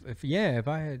game. If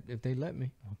they let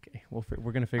me. Okay,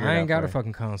 we're gonna figure it out. I ain't got for a you.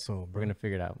 fucking console, bro. We're gonna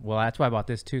figure it out. Well, that's why I bought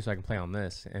this too, so I can play on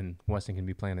this, and Weston can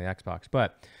be playing the Xbox.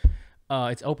 But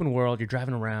it's open world. You're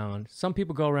driving around. Some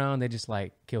people go around, they just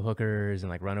like kill hookers and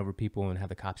like run over people and have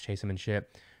the cops chase them and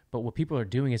shit. But what people are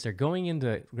doing is they're going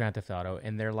into Grand Theft Auto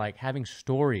and they're like having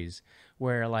stories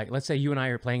where, like, let's say you and I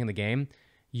are playing in the game.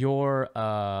 you're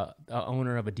a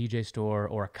owner of a DJ store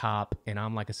or a cop, and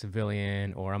I'm like a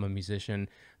civilian or I'm a musician,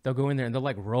 they'll go in there and they'll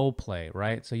like role play,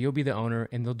 right? So you'll be the owner,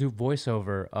 and they'll do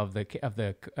voiceover of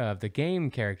the game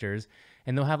characters,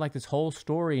 and they'll have like this whole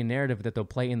story and narrative that they'll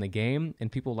play in the game, and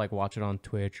people like watch it on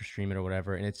Twitch or stream it or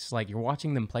whatever, and it's like you're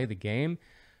watching them play the game,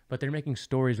 but they're making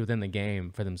stories within the game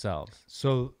for themselves.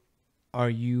 So, are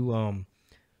you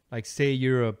like, say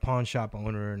you're a pawn shop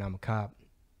owner and I'm a cop,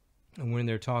 and when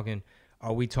they're talking,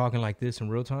 are we talking like this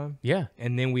in real time? Yeah.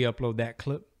 And then we upload that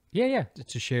clip Yeah.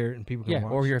 to share it and people can Yeah.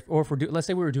 watch? Or if let's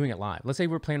say we were doing it live. Let's say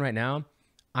we're playing right now.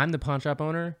 I'm the pawn shop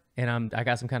owner, and I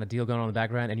got some kind of deal going on in the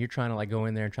background, and you're trying to like go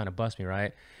in there and trying to bust me,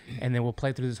 right? And then we'll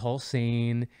play through this whole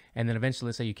scene, and then eventually,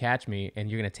 let's say you catch me, and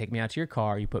you're gonna take me out to your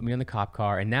car. You put me in the cop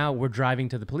car, and now we're driving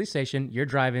to the police station. You're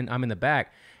driving, I'm in the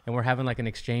back, and we're having like an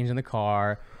exchange in the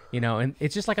car, and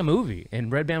it's just like a movie.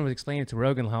 And Red Band was explaining to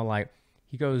Rogan how like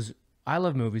he goes, I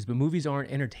love movies, but movies aren't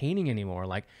entertaining anymore.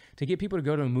 Like, to get people to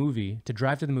go to a movie, to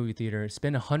drive to the movie theater,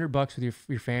 spend $100 with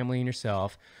your family and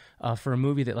yourself for a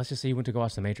movie that, let's just say you went to go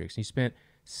watch The Matrix. And you spent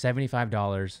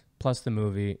 $75 plus the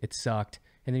movie. It sucked.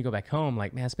 And then you go back home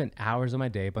like, man, I spent hours of my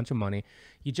day, a bunch of money.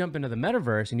 You jump into the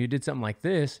metaverse and you did something like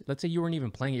this. Let's say you weren't even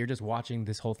playing it. You're just watching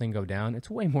this whole thing go down. It's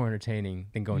way more entertaining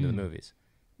than going to the movies.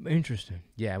 Interesting.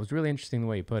 Yeah, it was really interesting the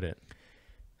way you put it.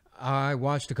 I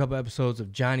watched a couple episodes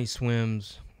of Johnny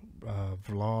Swim's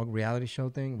reality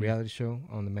show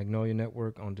on the Magnolia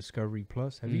Network on Discovery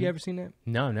Plus. Have you ever seen that?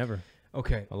 No, never.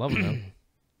 Okay. I love it though.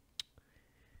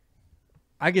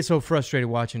 I get so frustrated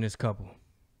watching this couple.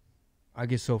 I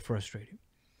get so frustrated.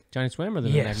 Johnny Swim or the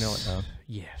Yes. Magnolia? Oh.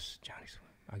 Yes, Johnny Swim.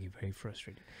 I get very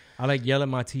frustrated. I like yell at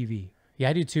my TV. Yeah,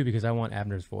 I do too because I want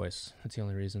Abner's voice. That's the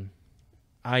only reason.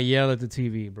 I yell at the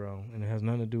TV, bro, and it has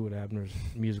nothing to do with Abner's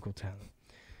musical talent.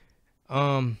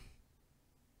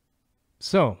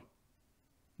 So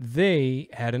they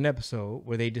had an episode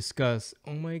where they discuss,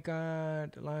 oh my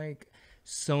God, like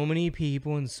so many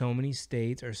people in so many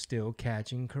states are still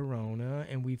catching corona,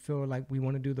 and we feel like we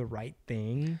want to do the right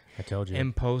thing. I told you.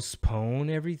 And postpone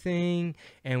everything.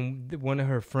 And one of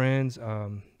her friends,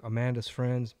 Amanda's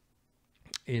friends,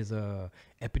 is a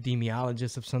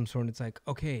epidemiologist of some sort. It's like,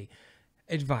 okay,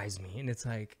 advise me. And it's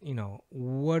like,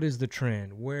 what is the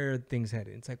trend? Where are things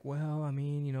headed? It's like, well, I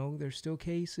mean, there's still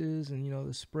cases and,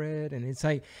 the spread. And it's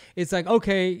like,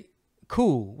 okay,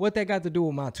 cool. What that got to do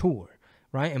with my tour,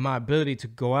 right? And my ability to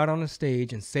go out on a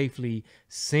stage and safely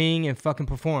sing and fucking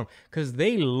perform. Because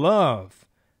they love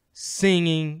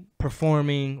singing,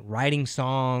 performing, writing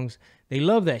songs. They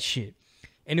love that shit.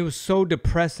 And it was so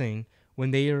depressing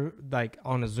when they are like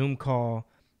on a Zoom call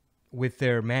with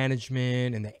their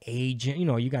management and the agent.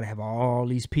 You got to have all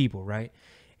these people, right?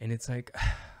 And it's like,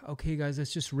 okay, guys,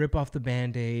 let's just rip off the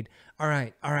Band-Aid. All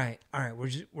right.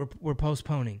 We're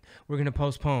postponing. We're going to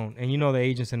postpone. And the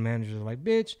agents and managers are like,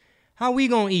 bitch, how we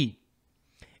going to eat?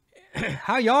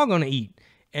 How y'all going to eat?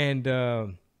 And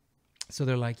so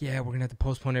they're like, yeah, we're going to have to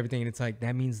postpone everything. And it's like,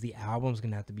 that means the album's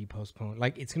going to have to be postponed.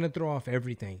 Like, it's going to throw off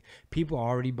everything. People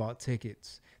already bought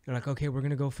tickets. They're like, okay, we're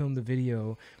going to go film the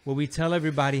video. Well, we tell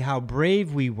everybody how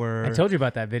brave we were. I told you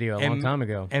about that video a long time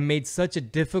ago. And made such a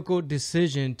difficult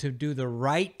decision to do the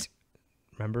right,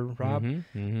 remember, Rob?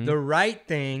 The right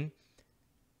thing.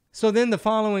 So then the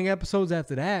following episodes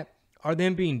after that are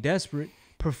them being desperate,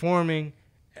 performing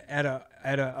at a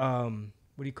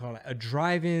what do you call it? A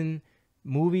drive-in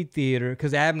movie theater.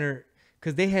 Because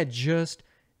they had just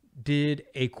did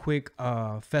a quick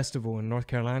festival in North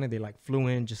Carolina. They like flew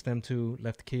in, just them two,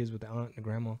 left the kids with the aunt and the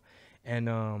grandma.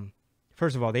 And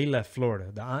first of all, they left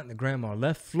Florida. The aunt and the grandma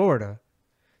left Florida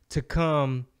to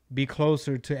come be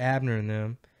closer to Abner and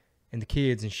them and the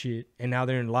kids and shit. And now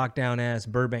they're in lockdown ass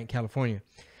Burbank, California.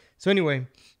 So anyway,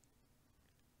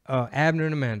 Abner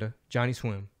and Amanda, Johnny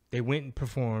Swim, they went and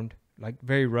performed, like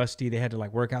very rusty. They had to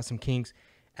like work out some kinks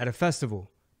at a festival.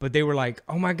 But they were like,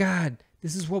 oh my God,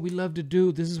 this is what we love to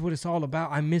do. This is what it's all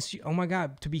about. I miss you. Oh my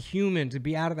God, to be human, to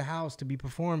be out of the house, to be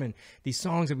performing these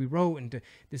songs that we wrote, and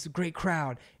this great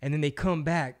crowd. And then they come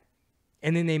back,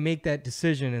 and then they make that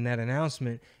decision and that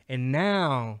announcement. And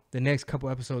now the next couple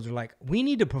episodes are like, we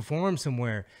need to perform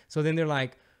somewhere. So then they're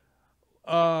like,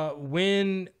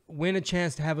 win a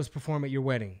chance to have us perform at your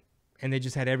wedding. And they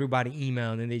just had everybody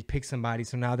email, and then they pick somebody.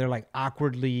 So now they're like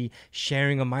awkwardly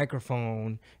sharing a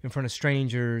microphone in front of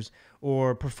strangers,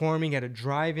 or performing at a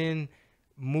drive-in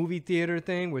movie theater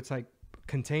thing where it's like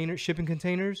shipping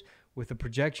containers with a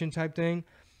projection type thing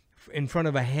in front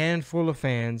of a handful of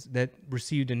fans that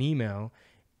received an email,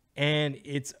 and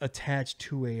it's attached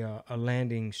to a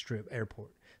landing strip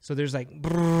airport. So there's like,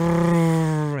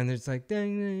 and there's like,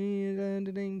 ding, ding,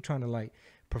 ding, ding, trying to like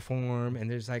perform,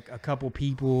 and there's like a couple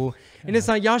people, and it's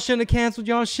like y'all shouldn't have canceled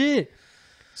y'all shit.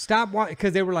 Stop watching,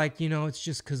 because they were like, you know, it's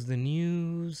just because the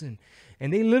news, and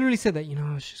they literally said that, you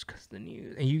know, it's just because the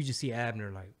news, and you just see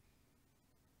Abner like,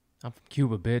 I'm from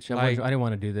Cuba, bitch. Like- I didn't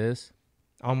want to do this.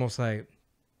 almost like,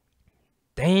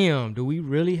 damn, do we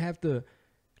really have to,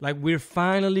 like, we're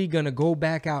finally gonna go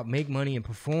back out, make money, and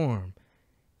perform.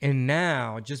 And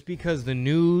now, just because the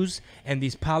news and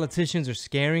these politicians are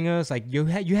scaring us, like you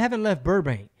haven't left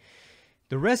Burbank.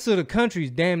 The rest of the country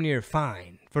is damn near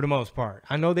fine for the most part.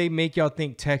 I know they make y'all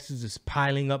think Texas is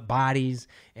piling up bodies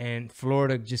and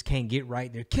Florida just can't get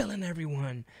right. They're killing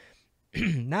everyone.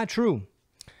 Not true.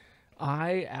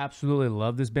 I absolutely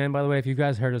love this band, by the way. If you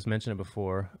guys heard us mention it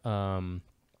before, I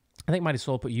think Mighty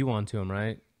Soul put you onto them,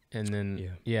 right? And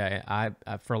then, yeah,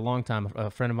 I for a long time, a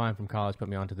friend of mine from college put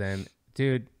me onto them.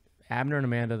 Dude, Abner and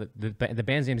Amanda, the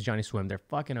band's name is Johnny Swim. They're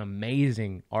fucking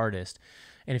amazing artists.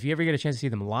 And if you ever get a chance to see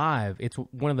them live, it's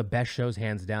one of the best shows,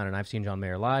 hands down. And I've seen John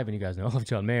Mayer live, and you guys know I love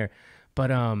John Mayer. But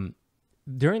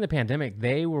during the pandemic,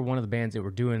 they were one of the bands that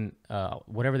were doing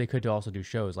whatever they could to also do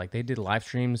shows. Like, they did live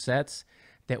stream sets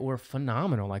that were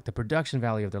phenomenal. Like, the production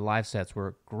value of their live sets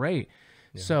were great.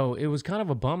 Yeah. So it was kind of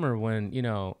a bummer when, you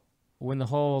know, when the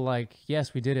whole, like,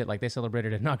 yes, we did it, like they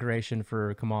celebrated inauguration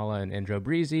for Kamala and Drew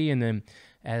Breezy, and then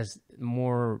as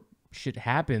more shit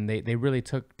happened, they really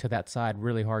took to that side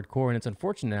really hardcore, and it's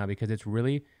unfortunate now because it's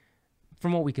really,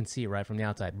 from what we can see right from the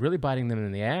outside, really biting them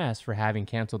in the ass for having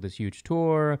canceled this huge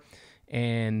tour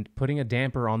and putting a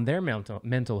damper on their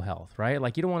mental health, right?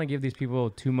 Like, you don't want to give these people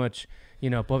too much,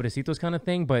 you know, pobrecitos kind of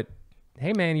thing, but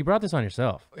hey, man, you brought this on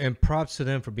yourself. And props to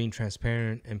them for being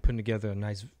transparent and putting together a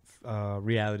nice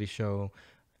reality show.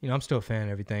 You know, I'm still a fan of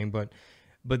everything, but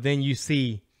then you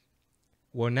see,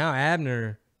 well, now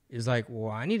Abner is like,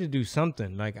 well, I need to do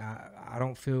something. Like, I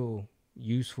don't feel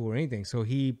useful or anything. So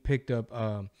he picked up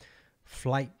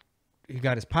flight. He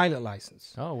got his pilot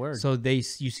license. Oh, word. So you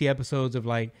see episodes of,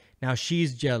 like, now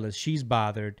she's jealous, she's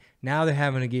bothered. Now they're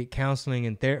having to get counseling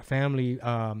and family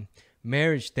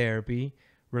marriage therapy,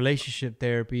 relationship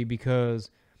therapy, because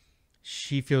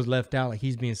she feels left out, like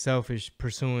he's being selfish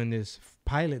pursuing this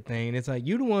pilot thing. And it's like,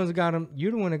 you're the one that got him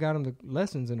the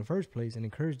lessons in the first place and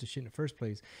encouraged the shit in the first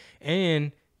place.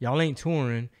 And y'all ain't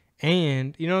touring.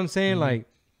 And you know what I'm saying? Mm-hmm. Like,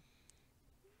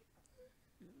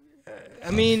 I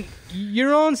mean,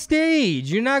 you're on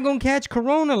stage. You're not going to catch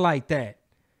corona like that.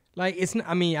 Like, it's not,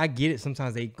 I mean, I get it.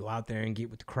 Sometimes they go out there and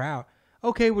get with the crowd.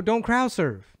 Okay, well, don't crowd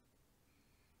surf.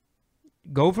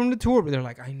 Go from the tour, but they're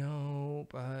like, I know,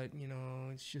 but, you know,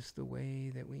 it's just the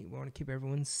way that we want to keep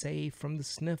everyone safe from the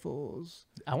sniffles.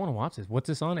 I want to watch this. What's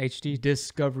this on? HD?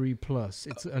 Discovery Plus.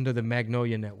 It's under the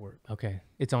Magnolia Network. Okay.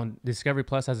 It's on Discovery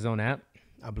Plus, has its own app?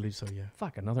 I believe so, yeah.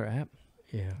 Fuck, another app?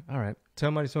 Yeah. All right.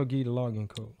 Tell Mighty Soul give you the login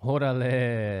code.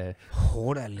 Órale.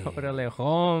 Órale. Órale,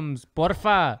 Holmes.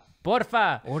 Porfa.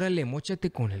 Porfa. Órale,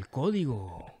 móchate con el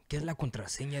código. ¿Qué es la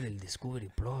contraseña del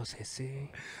Discovery Plus ese?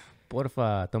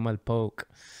 Porfa, toma el poke.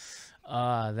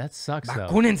 That sucks, though.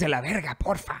 Vacúnense la verga,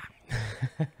 porfa.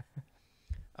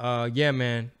 Yeah,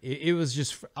 man. It was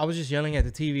just, I was just yelling at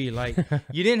the TV. Like,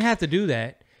 you didn't have to do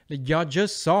that. Like, y'all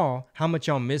just saw how much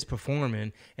y'all miss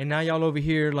performing. And now y'all over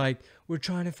here, like, we're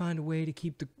trying to find a way to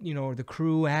keep the, you know, the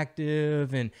crew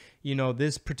active. And, you know,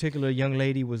 this particular young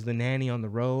lady was the nanny on the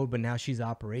road, but now she's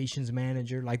operations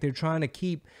manager. Like, they're trying to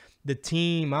keep the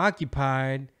team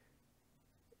occupied.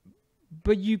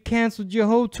 But you canceled your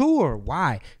whole tour.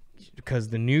 Why? Because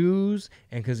the news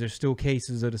and because there's still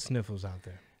cases of the sniffles out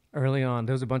there. Early on,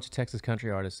 there was a bunch of Texas country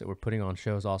artists that were putting on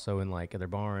shows also in, like, their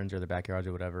barns or their backyards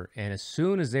or whatever. And as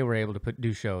soon as they were able to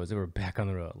do shows, they were back on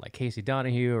the road. Like Casey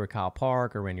Donahue or Kyle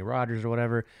Park or Randy Rogers or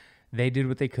whatever. They did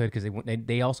what they could because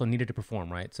they also needed to perform,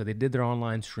 right? So they did their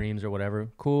online streams or whatever.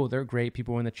 Cool. They're great.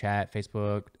 People were in the chat,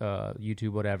 Facebook,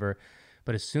 YouTube, whatever.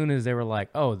 But as soon as they were like,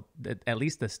 oh, at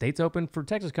least the state's open for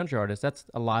Texas country artists, that's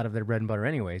a lot of their bread and butter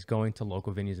anyways, going to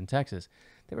local venues in Texas.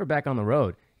 They were back on the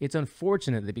road. It's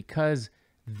unfortunate that because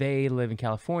they live in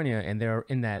California and they're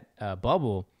in that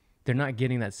bubble, they're not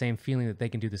getting that same feeling that they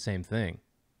can do the same thing.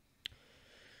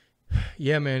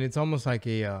 Yeah, man, it's almost like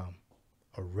a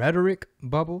rhetoric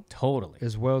bubble. Totally.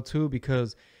 As well, too,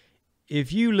 because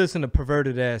if you listen to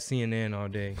perverted-ass CNN all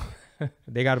day,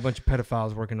 they got a bunch of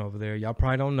pedophiles working over there. Y'all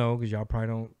probably don't know because y'all probably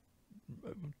don't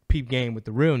peep game with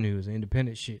the real news,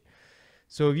 independent shit.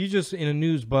 So if you just in a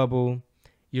news bubble,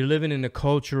 you're living in a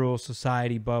cultural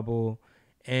society bubble,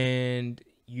 and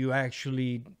you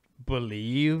actually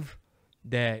believe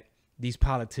that these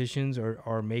politicians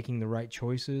are making the right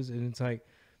choices, and it's like,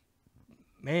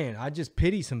 man, I just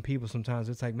pity some people sometimes.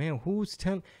 It's like, man,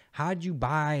 how'd you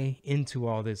buy into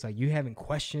all this? Like, you haven't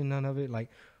questioned none of it. Like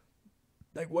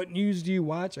what news do you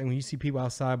watch? And when you see people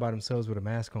outside by themselves with a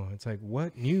mask on, it's like,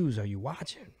 what news are you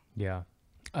watching? Yeah.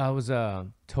 I was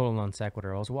total non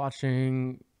sequitur. I was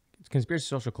watching Conspiracy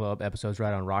Social Club episodes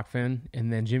right on Rockfin,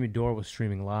 and then Jimmy Dore was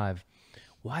streaming live.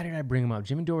 Why did I bring him up?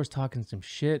 Jimmy Dore was talking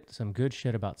some good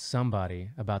shit about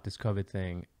somebody about this COVID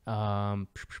thing.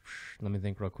 Let me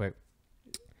think real quick.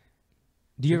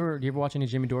 Do you ever watch any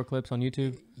Jimmy Dore clips on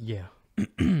YouTube? Yeah.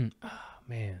 Oh,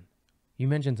 man. You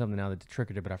mentioned something now that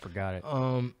triggered it, but I forgot it.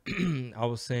 I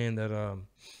was saying that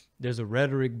there's a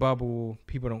rhetoric bubble.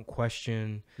 People don't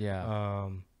question. Yeah.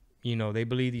 You know, they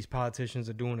believe these politicians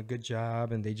are doing a good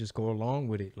job, and they just go along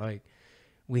with it. Like,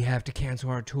 we have to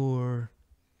cancel our tour.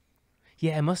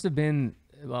 Yeah, it must have been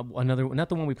another, not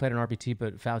the one we played on RPT,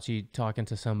 but Fauci talking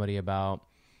to somebody about,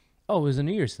 it was a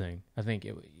New Year's thing. I think,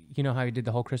 you know how he did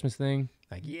the whole Christmas thing?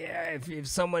 Like, yeah, if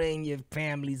someone in your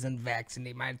family's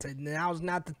unvaccinated, might say, now's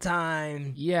not the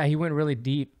time. Yeah, he went really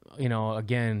deep, you know,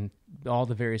 again, all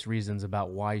the various reasons about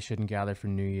why you shouldn't gather for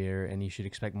New Year, and you should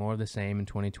expect more of the same in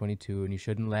 2022, and you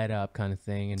shouldn't let up kind of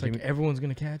thing. And it's like everyone's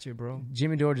going to catch it, bro.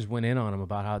 Jimmy Dore just went in on him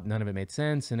about how none of it made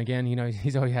sense. And again, you know,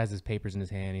 he's always has his papers in his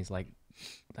hand. He's like,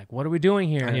 what are we doing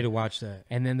here? I need to watch that.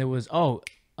 And then there was,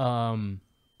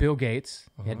 Bill Gates.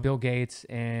 He had Bill Gates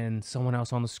and someone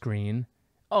else on the screen.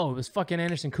 Oh, it was fucking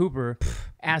Anderson Cooper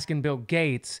asking Bill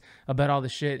Gates about all the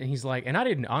shit. And he's like, and I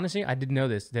didn't know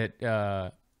this,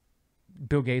 that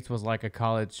Bill Gates was like a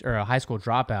college or a high school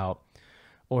dropout,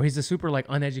 or he's a super like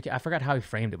uneducated. I forgot how he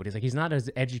framed it, but he's like, he's not as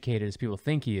educated as people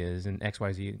think he is. And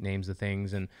XYZ names the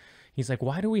things. And he's like,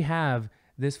 why do we have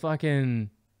this fucking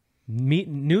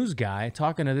news guy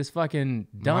talking to this fucking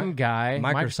dumb guy,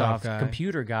 Microsoft guy,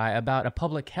 computer guy, about a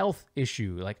public health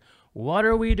issue? Like, what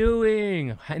are we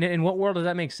doing? And in what world does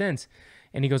that make sense?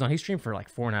 And he goes on. He streamed for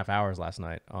like 4.5 hours last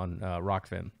night on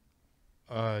Rockfin.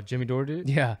 Jimmy Dore did?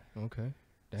 Yeah. Okay.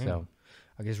 Damn. So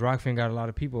I guess Rockfin got a lot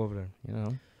of people over there. You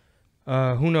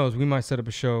know. Who knows? We might set up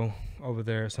a show over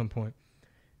there at some point.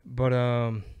 But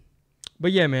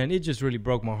yeah, man, it just really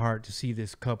broke my heart to see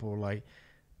this couple, like,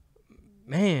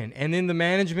 man. And then the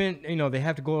management, you know, they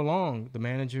have to go along. The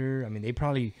manager, I mean, they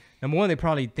probably, number one, they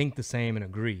probably think the same and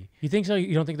agree. You think so?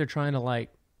 You don't think they're trying to like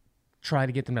try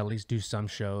to get them to at least do some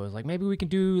shows? Like, maybe we can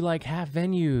do like half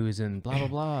venues and blah, blah,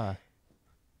 blah.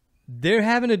 They're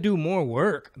having to do more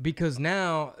work because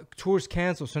now tour's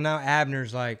canceled. So now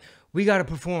Abner's like, we got to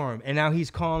perform. And now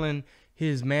he's calling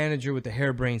his manager with the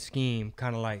harebrained scheme,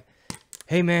 kind of like,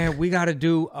 hey, man, we got to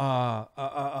do, how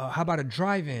about a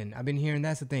drive-in? I've been hearing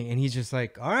that's the thing. And he's just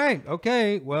like, all right,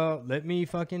 okay, well, let me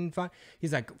fucking find.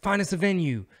 He's like, find us a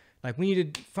venue. Like, we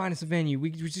need to find us a venue.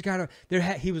 We just got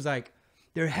to, he was like,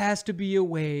 there has to be a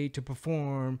way to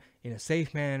perform in a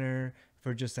safe manner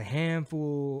for just a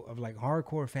handful of like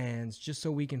hardcore fans, just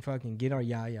so we can fucking get our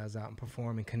yayas out and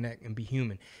perform and connect and be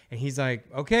human. And he's like,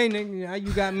 okay, nigga, now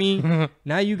you got me.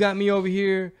 Now you got me over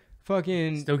here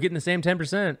fucking. Still getting the same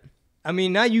 10%. I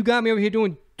mean, now you got me over here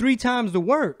doing 3 times the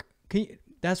work.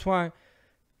 That's why,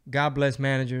 God bless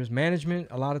managers. Management,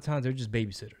 a lot of times, they're just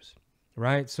babysitters,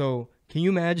 right? So can you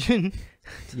imagine?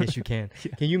 Yes, you can.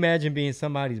 Yeah. Can you imagine being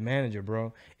somebody's manager,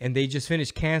 bro? And they just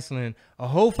finished canceling a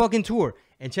whole fucking tour.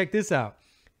 And check this out.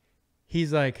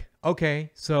 He's like, okay,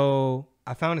 so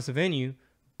I found us a venue,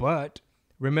 but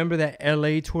remember that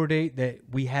LA tour date that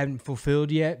we hadn't fulfilled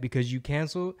yet because you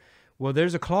canceled? Well,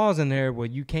 there's a clause in there where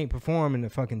you can't perform in a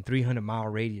fucking 300-mile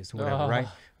radius or whatever, right?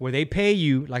 Where they pay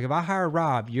you, like if I hire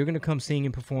Rob, you're going to come sing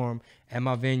and perform at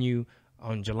my venue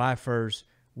on July 1st,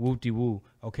 whoop-de-woo.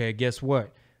 Okay, guess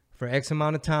what? For X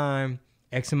amount of time,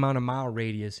 X amount of mile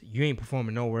radius, you ain't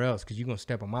performing nowhere else because you're going to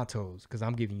step on my toes because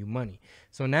I'm giving you money.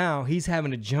 So now he's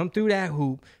having to jump through that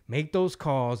hoop, make those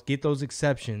calls, get those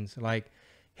exceptions. Like,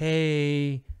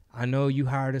 hey, I know you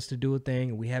hired us to do a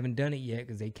thing and we haven't done it yet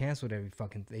because they canceled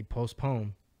they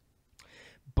postponed.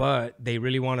 But they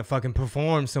really want to fucking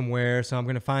perform somewhere, so I'm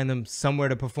going to find them somewhere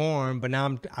to perform. But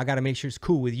now I got to make sure it's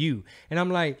cool with you. And I'm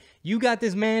like, you got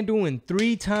this man doing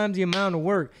 3 times the amount of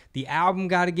work. The album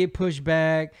got to get pushed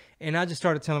back. And I just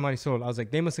started telling my soul, I was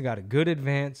like, they must have got a good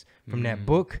advance from that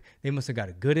book. They must have got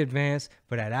a good advance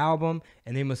for that album.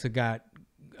 And they must have got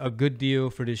a good deal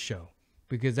for this show.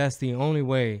 Because that's the only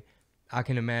way I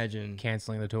can imagine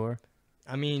canceling the tour.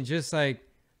 I mean, just like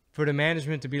for the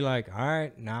management to be like, all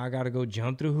right, now I got to go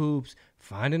jump through hoops,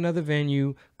 find another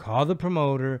venue, call the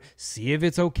promoter, see if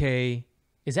it's okay.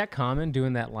 Is that common,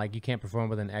 doing that, like you can't perform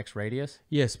within X radius?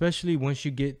 Yeah, especially once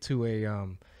you get to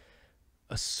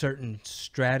a certain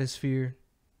stratosphere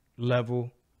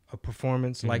level a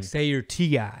performance. Like say you're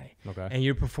T.I. Okay. and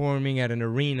you're performing at an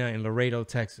arena in Laredo,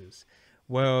 Texas.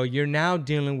 Well, you're now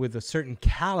dealing with a certain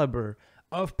caliber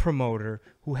of promoter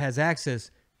who has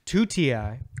access to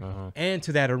T.I. And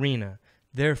to that arena.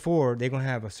 Therefore, they're going to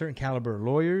have a certain caliber of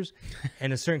lawyers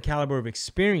and a certain caliber of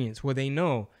experience where they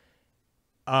know,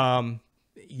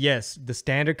 yes, the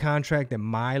standard contract that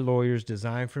my lawyers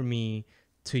designed for me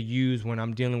to use when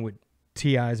I'm dealing with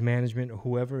T.I.'s management or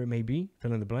whoever it may be,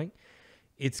 fill in the blank,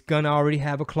 it's going to already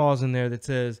have a clause in there that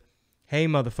says, hey,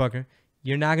 motherfucker,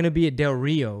 you're not going to be at Del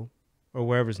Rio or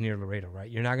wherever's near Laredo, right?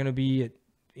 You're not going to be at,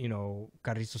 you know,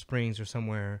 Carrizo Springs or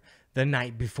somewhere the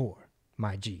night before,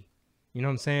 my G. You know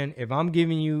what I'm saying? If I'm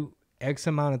giving you X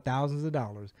amount of thousands of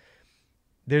dollars,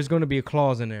 there's going to be a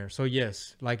clause in there. So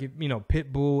yes, like, if, you know,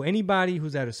 Pitbull, anybody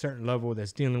who's at a certain level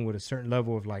that's dealing with a certain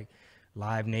level of like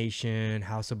Live Nation,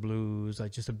 House of Blues,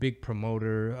 like just a big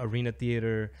promoter, arena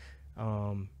theater.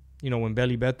 You know, when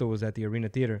Belly Beto was at the arena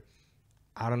theater,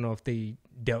 I don't know if they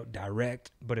dealt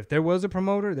direct, but if there was a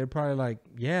promoter, they're probably like,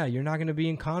 yeah, you're not going to be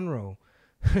in Conroe.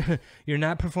 You're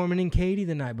not performing in Katy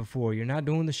the night before. You're not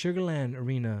doing the Sugarland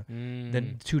Arena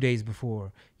the 2 days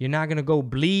before. You're not going to go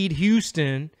bleed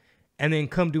Houston and then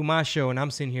come do my show and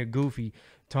I'm sitting here goofy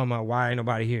talking about why ain't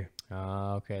nobody here.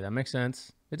 Okay, that makes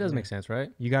sense. It does make sense, right?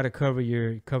 You got to cover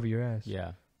your ass.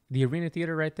 Yeah. The arena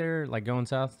theater right there, like going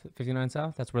south, 59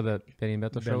 South, that's where the Benny and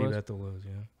Beto show was? Beto was,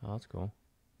 yeah. Oh, that's cool.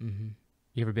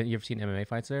 You ever seen MMA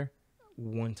fights there?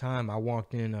 One time I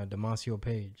walked in Damasio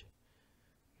Page.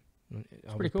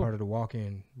 I was cool. part of the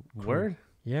walk-in crew. Word?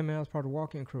 Yeah, man, I was part of the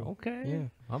walk-in crew. Okay. Yeah.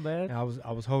 My bad. And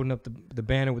I was holding up the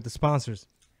banner with the sponsors.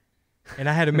 And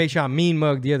I had to make sure I mean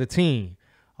mug the other team.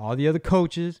 All the other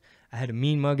coaches, I had to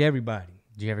mean mug everybody.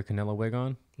 Do you have your Canelo wig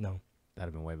on? No. That'd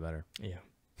have been way better. Yeah.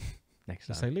 Next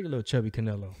It's time. like, look at little chubby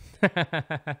Canelo. Look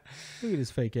at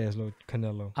this fake-ass little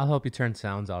Canelo. I'll help you turn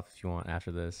sounds off if you want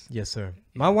after this. Yes, sir.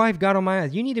 My wife got on my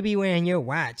ass. You need to be wearing your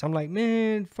watch. I'm like,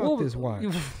 man, fuck this watch.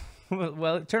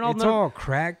 Well, turn all It's all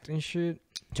cracked and shit.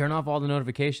 turn off all the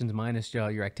notifications minus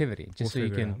your activity, just so you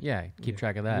figure it can out. keep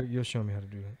track of that. You'll show me how to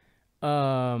do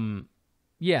that.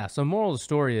 Yeah. So moral of the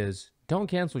story is don't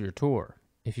cancel your tour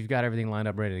if you've got everything lined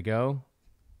up ready to go.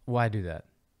 Why do that?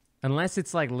 Unless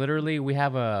it's like literally we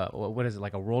have what is it,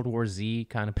 like a World War Z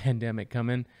kind of pandemic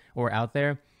coming or out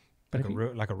there. But Like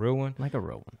a real one. like a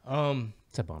real one.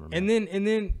 It's a bummer, man. And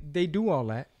then they do all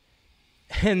that,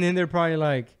 and then they're probably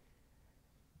like,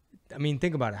 I mean,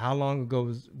 think about it. How long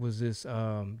ago was this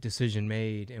decision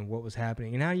made, and what was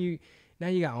happening? And now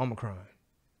you got Omicron.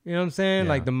 You know what I'm saying? Yeah.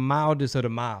 Like the mildest of the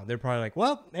mild. They're probably like,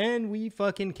 well, and we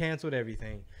fucking canceled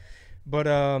everything. But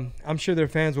I'm sure their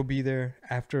fans will be there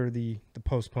after the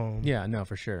postpone. Yeah, no,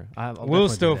 for sure. We'll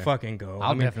still fucking go.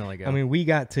 I'll definitely go. I mean, we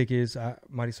got tickets.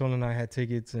 Marisol and I had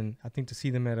tickets, and I think to see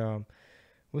them at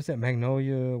what's that,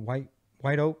 Magnolia White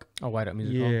Oak? Oh, White Oak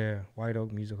Music Hall? Yeah, White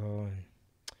Oak Music Hall. And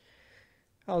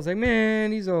I was like,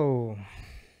 man, these old.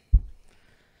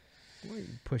 Why are you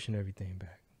pushing everything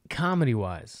back? Comedy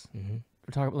wise, Mm-hmm.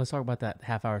 let's talk about that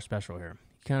half-hour special here.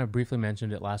 You kind of briefly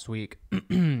mentioned it last week.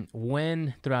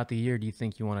 When throughout the year do you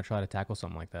think you want to try to tackle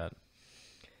something like that?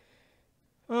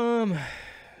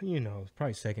 You know, it's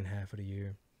probably second half of the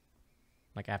year.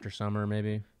 Like after summer,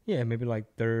 maybe? Yeah, maybe like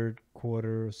third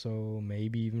quarter or so,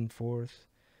 maybe even fourth.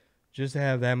 Just to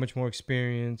have that much more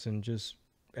experience and just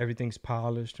everything's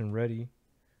polished and ready,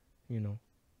 you know.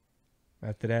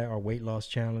 After that, our weight loss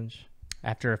challenge.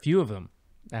 After a few of them.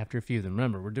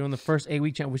 Remember, we're doing the first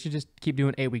 8-week challenge. We should just keep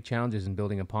doing 8-week challenges and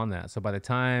building upon that. So by the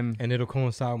time... And it'll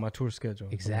coincide with my tour schedule.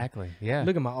 Exactly. Yeah.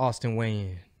 Look at my Austin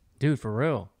weigh-in. Dude, for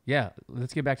real. Yeah.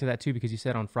 Let's get back to that too, because you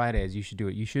said on Fridays you should do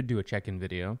it. You should do a check-in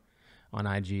video on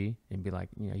IG and be like,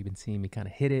 you know, you've been seeing me kind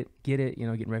of hit it, get it, you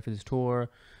know, getting ready for this tour.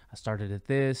 I started at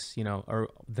this, you know, or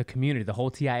the community, the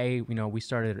whole TIA, you know, we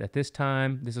started at this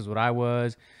time. This is what I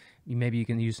was. Maybe you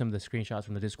can use some of the screenshots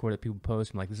from the Discord that people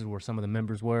post. And like, this is where some of the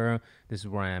members were. This is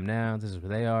where I am now. This is where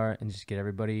they are. And just get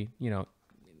everybody, you know,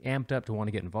 amped up to want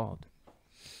to get involved.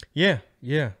 Yeah,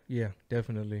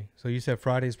 definitely. So you said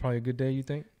Friday's probably a good day, you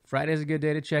think? Friday's a good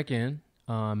day to check in.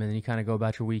 And then you kind of go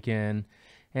about your weekend.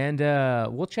 And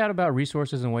we'll chat about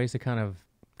resources and ways to kind of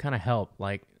help.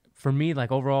 Like, for me,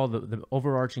 like overall, the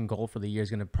overarching goal for the year is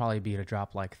going to probably be to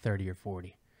drop like 30 or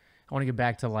 40. I want to get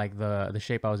back to like the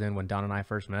shape I was in when Don and I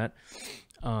first met,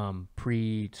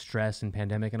 pre-stress and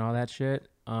pandemic and all that shit.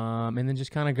 And then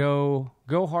just kind of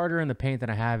go harder in the paint than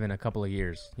I have in a couple of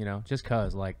years, you know, just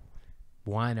cause like,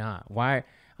 why not? Why?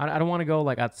 I don't want to go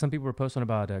like some people were posting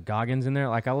about Goggins in there.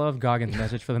 Like I love Goggins'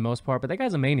 message for the most part, but that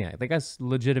guy's a maniac. That guy's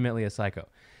legitimately a psycho.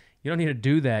 You don't need to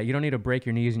do that. You don't need to break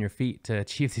your knees and your feet to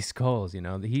achieve these goals. You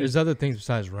know, There's other things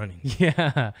besides running.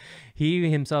 Yeah, he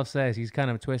himself says he's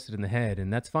kind of twisted in the head,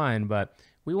 and that's fine. But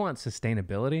we want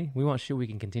sustainability. We want shit we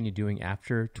can continue doing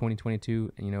after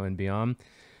 2022, you know, and beyond.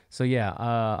 So yeah,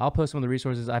 I'll post some of the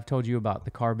resources. I've told you about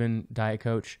the Carbon Diet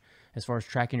Coach as far as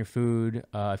tracking your food.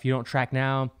 If you don't track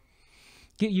now,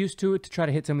 get used to it to try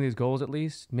to hit some of these goals at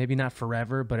least. Maybe not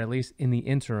forever, but at least in the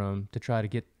interim to try to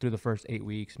get through the first 8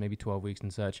 weeks, maybe 12 weeks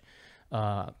and such.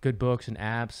 Good books and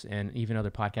apps and even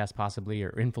other podcasts possibly,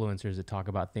 or influencers that talk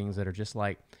about things that are just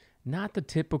like not the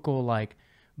typical like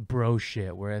bro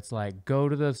shit where it's like go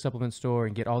to the supplement store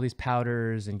and get all these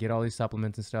powders and get all these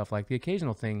supplements and stuff. Like the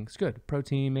occasional thing is good.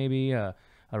 Protein, maybe a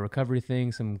recovery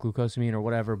thing, some glucosamine or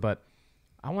whatever. But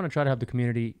I want to try to help the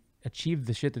community achieve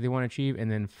the shit that they want to achieve and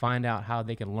then find out how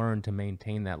they can learn to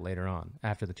maintain that later on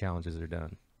after the challenges are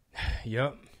done.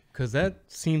 Yep. Because that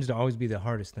seems to always be the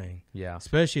hardest thing. Yeah.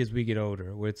 Especially as we get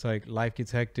older, where it's like life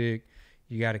gets hectic.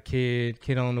 You got a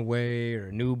kid on the way, or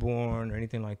a newborn, or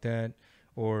anything like that.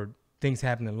 Or things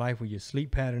happen in life where your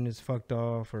sleep pattern is fucked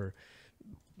off, or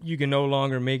you can no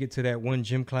longer make it to that one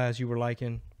gym class you were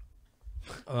liking.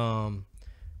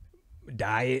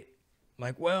 Diet.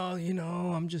 Like, well, you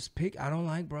know, I don't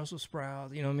like Brussels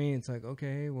sprouts. You know what I mean? It's like,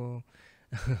 okay, well.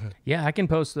 Yeah, I can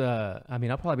post, I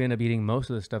mean, I'll probably end up eating most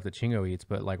of the stuff that Chingo eats,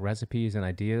 but like recipes and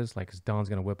ideas, like 'cause Dawn's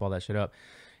going to whip all that shit up.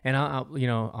 And I'm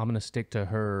going to stick to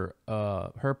her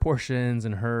portions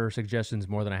and her suggestions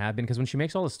more than I have been. Because when she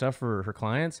makes all the stuff for her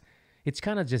clients, it's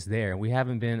kind of just there. I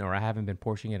haven't been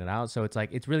portioning it out. So it's like,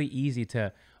 it's really easy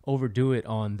to overdo it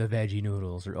on the veggie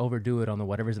noodles or overdo it on the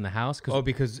whatever's in the house.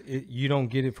 Because you don't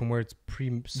get it from where it's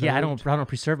pre-served. Yeah, I don't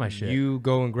preserve my shit. You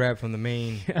go and grab from the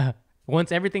main. Yeah.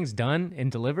 Once everything's done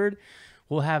and delivered,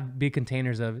 we'll have big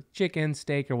containers of chicken,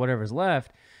 steak, or whatever's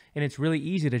left. And it's really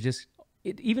easy to just,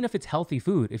 even if it's healthy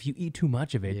food, if you eat too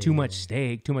much of it, too much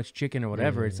steak, too much chicken or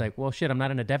whatever, it's like, well, shit, I'm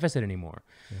not in a deficit anymore.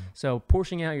 Yeah. So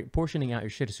portioning out your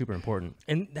shit is super important.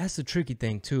 And that's the tricky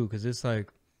thing too, because it's like,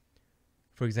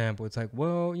 for example, it's like,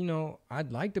 well, you know,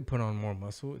 I'd like to put on more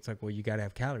muscle. It's like, well, you got to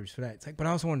have calories for that. It's like, but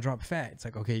I also want to drop fat. It's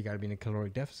like, okay, you got to be in a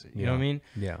caloric deficit. You know what I mean?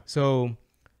 Yeah. So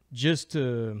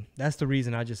that's the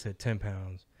reason I just said 10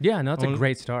 pounds. Yeah, no, that's a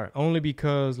great start. Only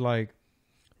because, like,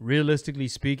 realistically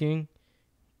speaking,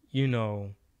 you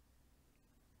know,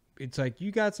 it's like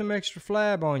you got some extra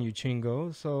flab on you,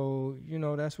 Chingo. So, you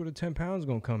know, that's where the 10 pounds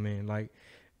going to come in. Like,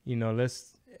 you know,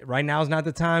 right now is not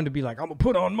the time to be like, I'm going to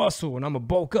put on muscle and I'm going to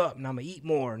bulk up and I'm going to eat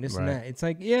more and this and that. It's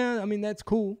like, yeah, I mean, that's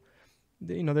cool.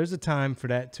 You know, there's a time for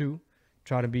that too.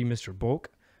 Try to be Mr. Bulk.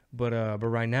 But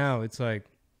right now it's like,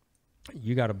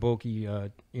 you got a bulky,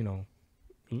 you know,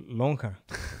 lonka.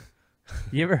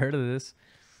 You ever heard of this?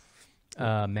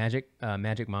 Magic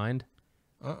Mind?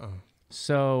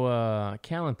 So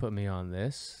Callan put me on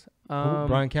this.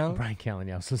 Brian Callan? Brian Callan,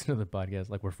 yeah. I was listening to the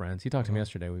podcast, like we're friends. He talked to me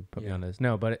yesterday. We put me on this.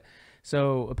 No, but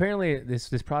so apparently this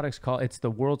product's it's the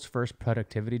world's first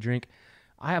productivity drink.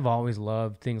 I have always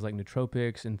loved things like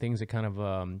nootropics and things that kind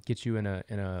of get you in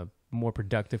a more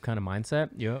productive kind of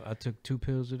mindset. Yeah, I took 2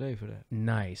 pills a day for that.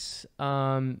 Nice.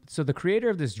 So the creator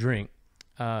of this drink,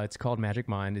 it's called Magic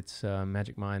Mind. It's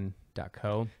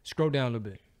magicmind.co. Scroll down a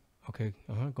little bit. Okay,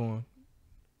 go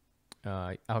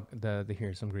on.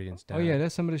 Here's some ingredients down. Oh yeah,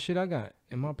 that's some of the shit I got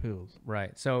in my pills.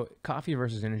 Right. So coffee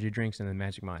versus energy drinks and then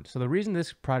Magic Mind. So the reason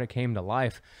this product came to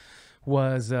life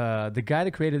was the guy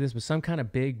that created this was some kind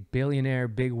of big billionaire,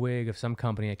 big wig of some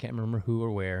company. I can't remember who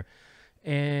or where.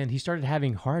 And he started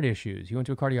having heart issues. He went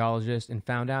to a cardiologist and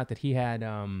found out that he had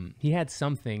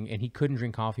something and he couldn't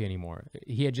drink coffee anymore.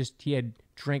 He had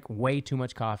drank way too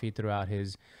much coffee throughout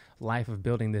his life of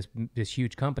building this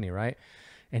huge company, right?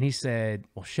 And he said,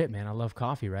 well, shit, man, I love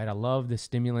coffee, right? I love the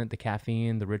stimulant, the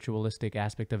caffeine, the ritualistic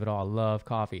aspect of it all. I love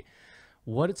coffee.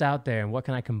 What's out there and what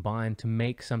can I combine to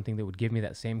make something that would give me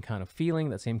that same kind of feeling,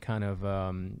 that same kind of,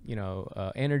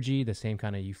 energy, the same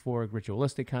kind of euphoric,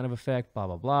 ritualistic kind of effect, blah,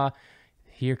 blah, blah.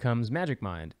 Here comes Magic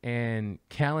Mind. And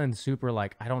Callan's super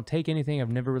like, I don't take anything.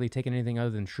 I've never really taken anything other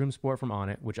than Shroom Sport from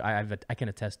Onnit, which I can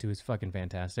attest to is fucking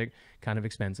fantastic. Kind of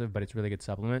expensive, but it's really good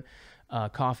supplement.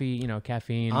 Coffee,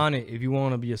 caffeine. Onnit, if you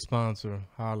want to be a sponsor,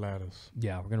 holla at us.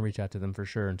 Yeah, we're going to reach out to them for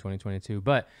sure in 2022.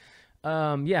 But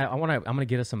I'm going to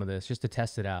get us some of this just to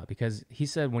test it out, because he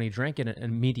said when he drank it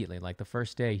immediately, like the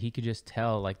first day, he could just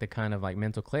tell like the kind of like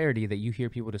mental clarity that you hear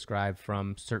people describe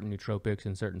from certain nootropics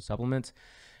and certain supplements.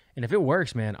 And if it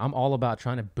works, man, I'm all about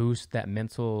trying to boost that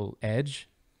mental edge,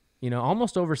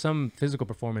 almost over some physical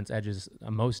performance edges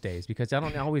most days, because I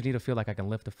don't always need to feel like I can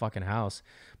lift a fucking house,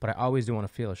 but I always do want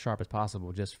to feel as sharp as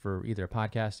possible just for either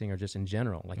podcasting or just in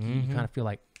general. Like you kind of feel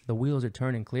like the wheels are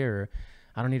turning clearer.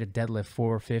 I don't need to deadlift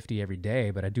 450 every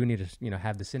day, but I do need to, you know,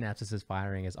 have the synapses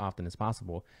firing as often as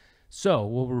possible. So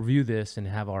we'll review this and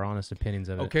have our honest opinions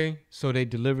of it. Okay, so they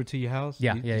deliver to your house?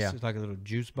 Yeah, yeah, yeah. It's like a little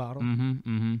juice bottle?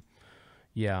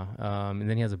 Yeah. And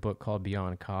then he has a book called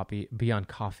Beyond Coffee,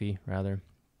 rather.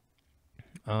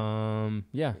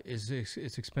 Yeah.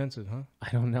 It's expensive, huh? I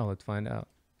don't know. Let's find out.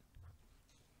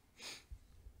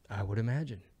 I would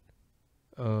imagine.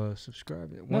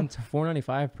 Subscribe. It's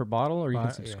 $4.95 per bottle, or you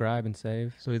can subscribe and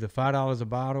save. So either $5 a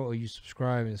bottle, or you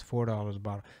subscribe and it's $4 a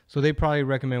bottle. So they probably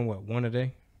recommend what, one a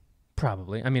day?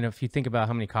 Probably. I mean, if you think about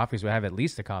how many coffees we have, at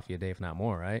least a coffee a day, if not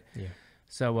more, right? Yeah.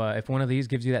 So if one of these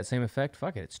gives you that same effect,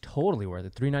 fuck it, it's totally worth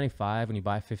it. $3.95 when you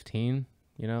buy 15.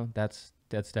 You know, that's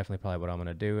definitely probably what I'm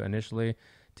gonna do initially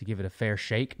to give it a fair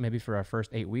shake, maybe for our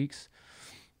first 8 weeks,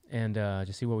 and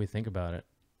just see what we think about it.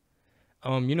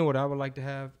 You know what I would like to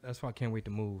have? That's why I can't wait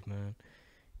to move, man.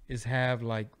 Is have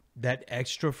like that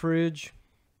extra fridge.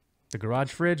 The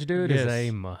garage fridge, dude, is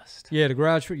a must. Yeah, the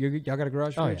garage fridge. Y'all got a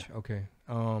garage fridge? Yeah. Okay.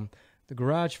 The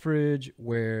garage fridge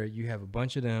where you have a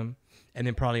bunch of them, and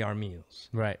then probably our meals.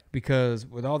 Right. Because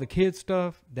with all the kids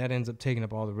stuff, that ends up taking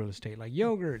up all the real estate, like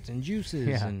yogurts and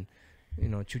juices and, you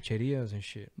know, chucherias and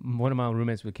shit. One of my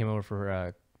roommates came over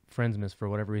for Friendsmas, for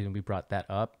whatever reason, we brought that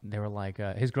up. They were like,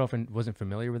 his girlfriend wasn't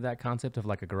familiar with that concept of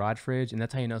like a garage fridge. And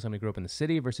that's how you know somebody grew up in the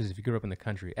city versus if you grew up in the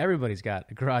country. Everybody's got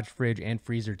a garage fridge and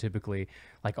freezer typically.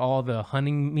 Like all the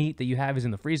hunting meat that you have is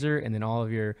in the freezer, and then all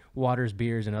of your waters,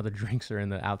 beers, and other drinks are in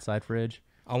the outside fridge.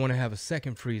 I want to have a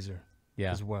second freezer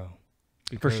as well.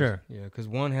 For sure. Yeah, because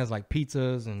one has like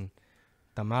pizzas and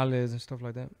tamales and stuff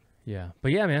like that. Yeah.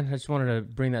 But yeah, man, I just wanted to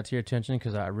bring that to your attention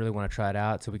because I really want to try it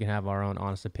out so we can have our own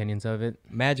honest opinions of it.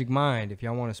 Magic Mind, if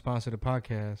y'all want to sponsor the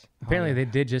podcast. Apparently, they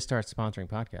did just start sponsoring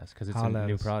podcasts because it's a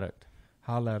new product.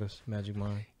 Holla at us, Magic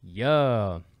Mind.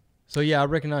 Yeah. So yeah, I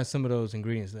recognize some of those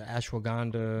ingredients, the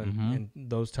ashwagandha and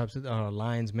those types of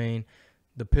lion's mane.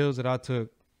 The pills that I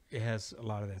took, it has a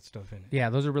lot of that stuff in it. Yeah,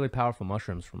 those are really powerful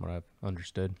mushrooms from what I've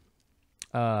understood.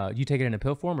 You take it in a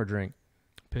pill form or drink?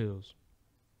 Pills.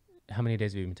 How many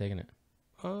days have you been taking it?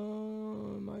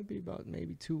 Might be about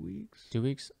maybe 2 weeks. 2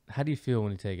 weeks? How do you feel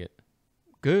when you take it?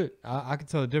 Good. I can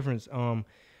tell the difference.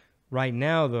 Right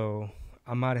now though,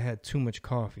 I might have had too much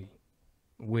coffee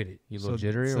with it. You a little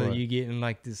jittery, so or you getting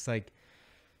like this like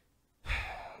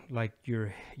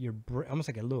your almost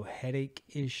like a little headache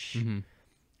ish.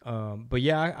 But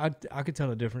yeah, I could tell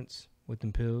the difference with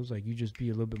them pills. Like you just be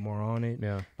a little bit more on it.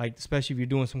 Yeah. Like especially if you're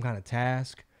doing some kind of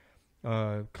task,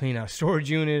 clean out a storage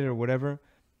unit or whatever.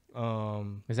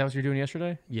 Is that what you were doing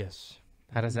yesterday? Yes.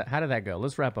 How did that go?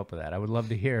 Let's wrap up with that. I would love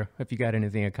to hear if you got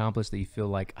anything accomplished that you feel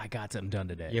like I got something done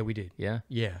today. Yeah, we did. Yeah.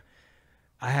 Yeah.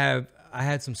 I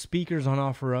had some speakers on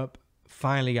OfferUp.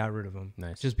 Finally got rid of them.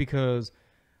 Nice. Just because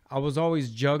I was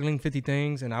always juggling 50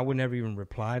 things and I would never even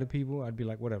reply to people. I'd be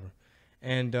like, whatever.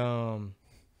 And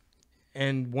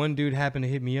one dude happened to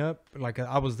hit me up. Like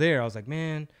I was there. I was like,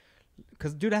 man,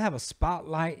 because dude, I have a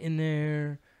spotlight in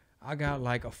there. I got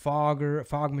like a fog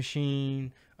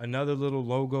machine, another little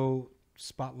logo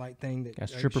spotlight thing that got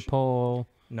stripper pole.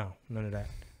 No, none of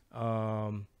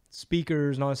that.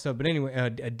 Speakers and all that stuff. But anyway, a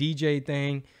DJ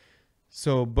thing.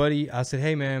 So, buddy, I said,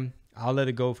 hey man, I'll let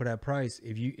it go for that price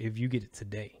if you get it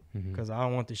today, because I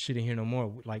don't want this shit in here no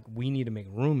more. Like we need to make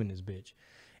room in this bitch.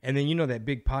 And then you know that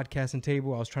big podcasting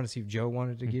table. I was trying to see if Joe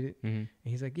wanted to get it, and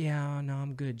he's like, yeah, no,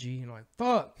 I'm good, G. And I'm like,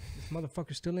 fuck, this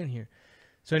motherfucker's still in here.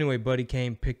 So anyway, buddy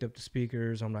came, picked up the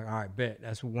speakers. I'm like, all right, bet.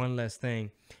 That's one less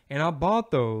thing. And I bought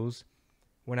those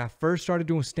when I first started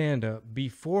doing stand-up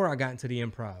before I got into the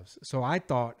improvs. So I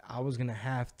thought I was going to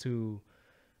have to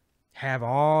have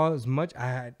all as much.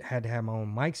 I had to have my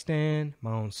own mic stand,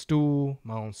 my own stool,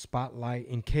 my own spotlight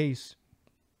in case.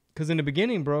 Because in the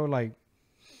beginning, bro, like,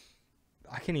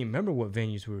 I can't even remember what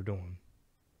venues we were doing.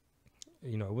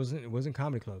 You know, it wasn't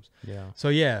comedy clubs. Yeah. So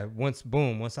yeah, once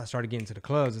I started getting to the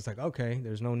clubs, it's like, okay,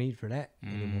 there's no need for that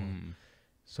anymore.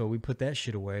 So we put that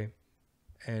shit away.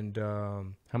 And how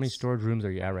many storage rooms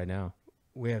are you at right now?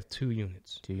 We have 2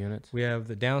 units. 2 units? We have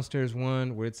the downstairs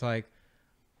one where it's like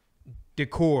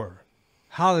decor,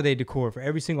 holiday decor for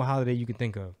every single holiday you can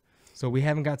think of. So we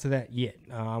haven't got to that yet.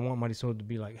 I want Marisol to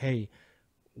be like, hey,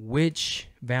 which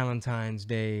Valentine's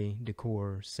Day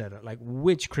decor setup, like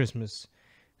which Christmas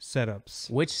setups,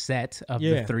 which set of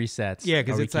the 3 sets? Yeah,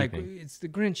 because it's like it's the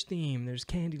Grinch theme. There's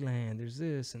Candyland. There's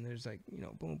this, and there's like, you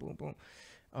know, boom, boom,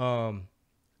 boom.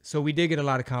 So we did get a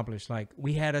lot accomplished. Like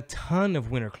we had a ton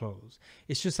of winter clothes.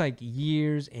 It's just like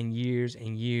years and years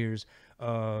and years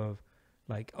of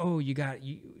like, oh, you got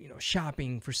you know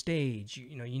shopping for stage.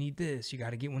 You know, you need this. You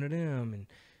got to get one of them, and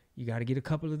you got to get a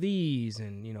couple of these,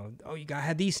 and you know, oh, you got to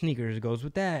have these sneakers. It goes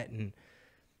with that, and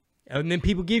then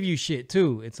people give you shit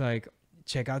too. It's like,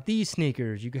 check out these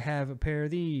sneakers. You could have a pair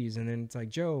of these, and then it's like,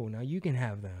 Joe, now you can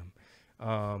have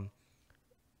them.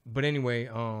 But anyway,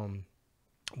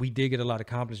 we did get a lot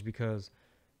accomplished because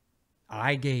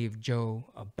I gave Joe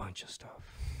a bunch of stuff.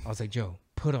 I was like, Joe,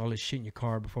 put all this shit in your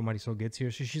car before Marisol gets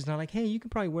here. So she's not like, hey, you can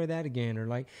probably wear that again, or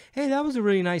like, hey, that was a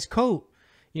really nice coat.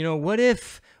 You know, what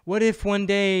if one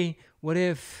day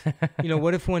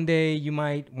you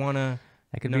might want to.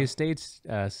 That could be a state's,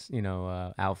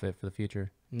 outfit for the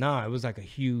future. Nah, it was like a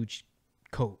huge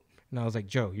coat. And I was like,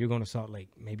 Joe, you're going to Salt Lake.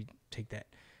 Maybe take that.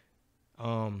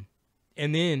 And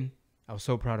then I was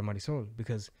so proud of Marisol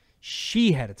because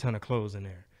she had a ton of clothes in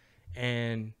there.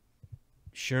 And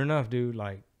sure enough, dude,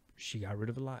 like, she got rid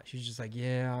of a lot. She's just like,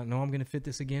 yeah, I know I'm going to fit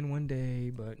this again one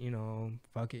day, but, you know,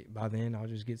 fuck it. By then, I'll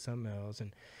just get something else.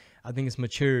 And I think it's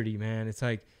maturity, man. It's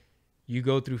like you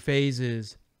go through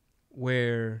phases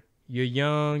where you're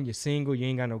young, you're single, you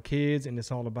ain't got no kids, and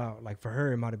it's all about, like, for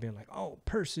her, it might have been like, oh,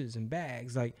 purses and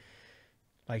bags. Like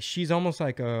she's almost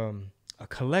like a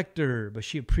collector, but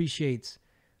she appreciates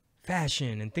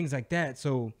fashion and things like that.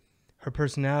 So her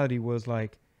personality was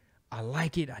like, I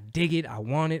like it, I dig it, I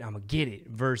want it, I'm gonna get it,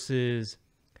 versus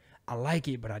I like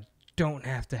it, but I don't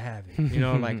have to have it. You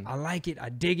know, like, I like it, I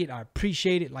dig it, I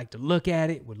appreciate it, like to look at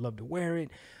it, would love to wear it,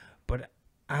 but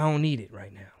I don't need it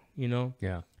right now. You know?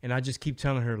 Yeah. And I just keep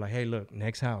telling her, like, hey, look,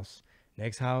 next house,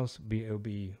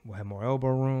 we'll have more elbow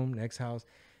room, next house,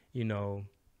 you know,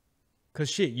 cause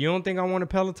shit, you don't think I want a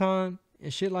Peloton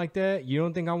and shit like that? You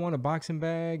don't think I want a boxing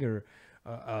bag or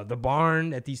the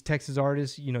barn that these Texas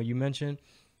artists, you know, you mentioned?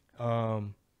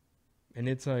 And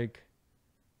it's like,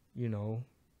 you know,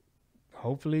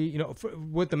 hopefully, you know,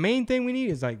 what the main thing we need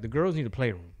is like the girls need a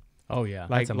playroom. Oh yeah.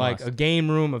 Like a game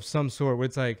room of some sort where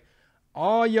it's like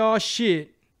all y'all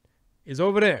shit is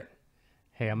over there.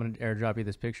 Hey, I'm going to airdrop you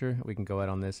this picture. We can go out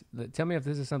on this. Tell me if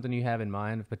this is something you have in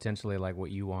mind, potentially like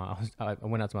what you want. I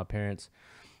went out to my parents.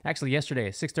 Actually, yesterday,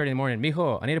 6:30 in the morning.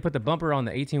 Mijo, I need to put the bumper on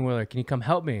the 18-wheeler. Can you come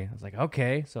help me? I was like,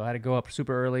 okay. So I had to go up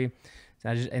super early.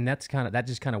 So that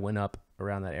just kind of went up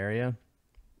around that area.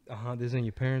 This is in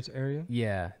your parents' area?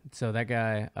 Yeah. So that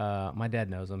guy, my dad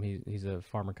knows him. He's a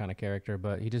farmer kind of character,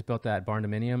 but he just built that barn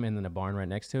dominium and then a barn right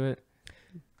next to it.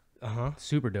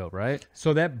 Super dope, right?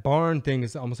 So that barn thing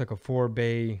is almost like a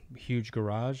 4-bay huge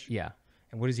garage. Yeah.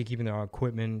 And what is he keeping there?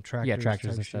 Equipment, tractors? Yeah,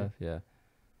 tractors and stuff. Yeah.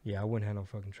 Yeah, I wouldn't have no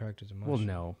fucking tractors in my Well,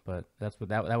 no, but that's what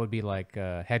that would be like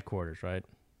headquarters, right?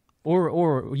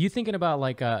 Or you thinking about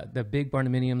like the big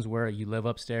barndominiums where you live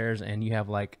upstairs and you have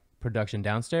like production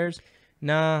downstairs?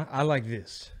 Nah, I like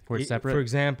this. Where it's separate? For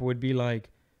example, would be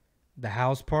like the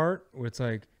house part where it's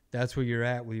like that's where you're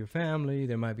at with your family.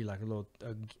 There might be like a little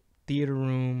theater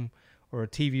room or a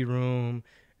TV room.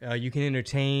 You can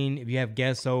entertain. If you have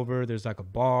guests over, there's like a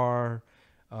bar.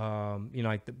 You know,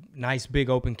 like the nice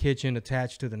big open kitchen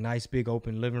attached to the nice big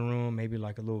open living room, maybe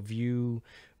like a little view.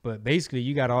 But basically,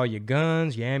 you got all your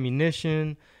guns, your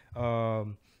ammunition.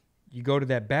 You go to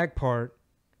that back part,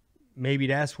 maybe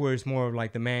that's where it's more of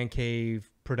like the man cave,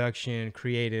 production,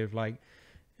 creative. Like,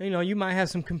 you know, you might have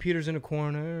some computers in the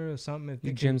corner or something.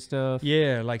 Gym stuff.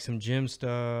 Yeah, like some gym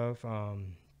stuff. All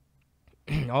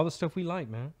the stuff we like,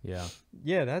 man. Yeah.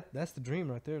 Yeah, that's the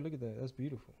dream right there. Look at that. That's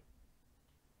beautiful.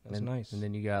 That's nice. And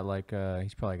then you got like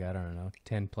he's probably got, I don't know,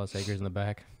 10 plus acres in the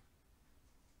back.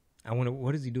 I wonder,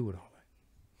 what does he do with all that?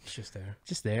 It's just there.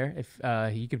 Just there. If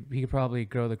he could probably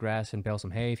grow the grass and bale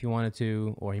some hay if he wanted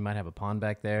to, or he might have a pond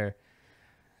back there.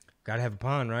 Gotta have a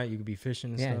pond, right? You could be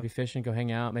fishing and stuff. Yeah, be fishing, go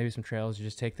hang out, maybe some trails. You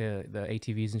just take the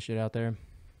ATVs and shit out there.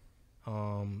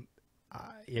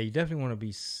 Yeah, you definitely want to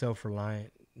be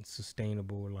self-reliant and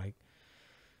sustainable. Like,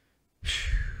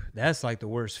 that's like the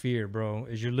worst fear, bro,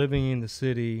 is you're living in the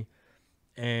city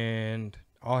and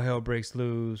all hell breaks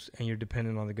loose and you're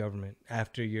dependent on the government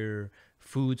after your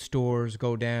food stores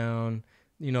go down.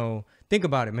 You know, think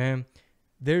about it, man.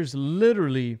 There's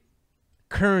literally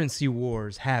currency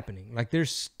wars happening. Like,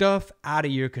 there's stuff out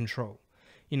of your control.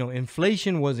 You know,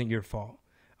 inflation wasn't your fault.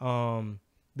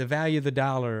 The value of the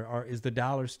dollar, is the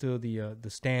dollar still the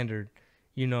standard,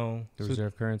 you know? The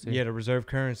reserve currency? Yeah, the reserve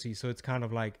currency. So it's kind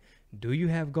of like, do you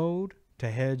have gold to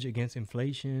hedge against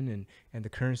inflation and the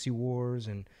currency wars?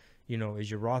 And, you know,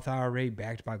 is your Roth IRA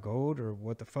backed by gold or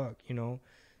what the fuck, you know?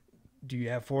 Do you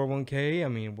have 401k? I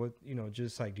mean, what, you know,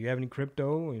 just like, do you have any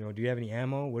crypto? You know, do you have any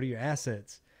ammo? What are your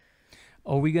assets?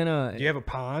 Are we gonna... Do you have a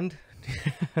pond?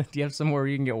 Do you have somewhere where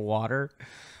you can get water?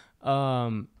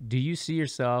 Do you see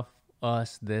yourself,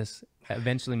 this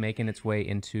eventually making its way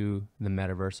into the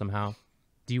metaverse somehow?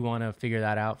 Do you want to figure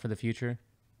that out for the future?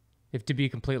 If to be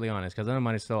completely honest, because I don't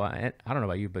mind it still. I don't know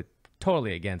about you, but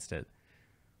totally against it.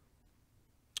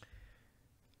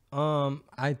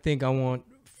 I think I want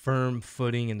firm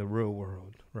footing in the real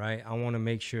world, right? I want to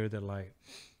make sure that like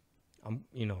I'm,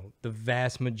 the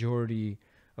vast majority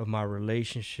of my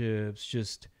relationships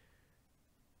just,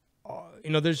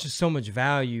 there's just so much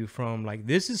value from like,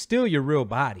 this is still your real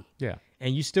body. Yeah.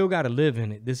 And you still got to live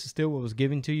in it. This is still what was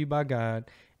given to you by God.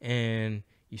 And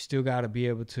you still got to be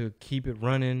able to keep it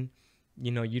running.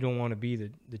 You don't want to be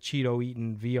the Cheeto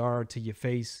eating VR to your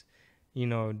face.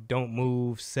 Don't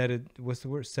move. What's the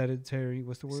word? Sedentary.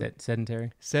 What's the word?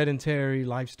 Sedentary. Sedentary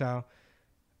lifestyle.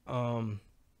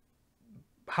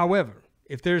 However,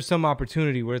 if there's some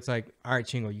opportunity where it's like, all right,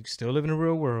 Chingo, you still live in the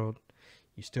real world.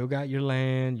 You still got your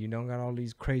land. You don't got all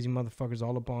these crazy motherfuckers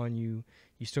all up on you.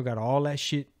 You still got all that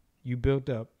shit you built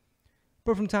up.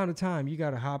 But from time to time, you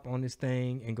got to hop on this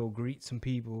thing and go greet some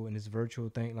people in this virtual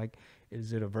thing. Like,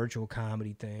 is it a virtual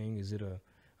comedy thing? Is it a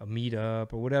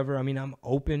meetup or whatever? I mean, I'm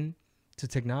open to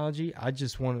technology.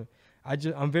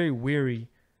 I'm very weary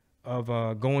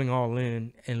of going all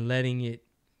in and letting it,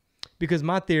 because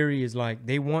my theory is like,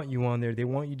 they want you on there. They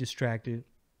want you distracted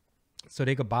so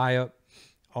they could buy up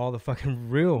all the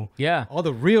fucking all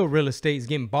the real estate is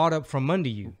getting bought up from under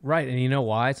you. Right. And you know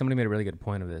why? Somebody made a really good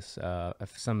point of this.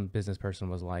 If some business person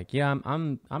was like, yeah,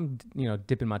 I'm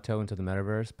dipping my toe into the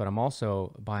metaverse, but I'm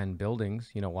also buying buildings.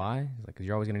 You know why? It's like, 'cause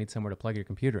you're always going to need somewhere to plug your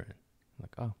computer in. I'm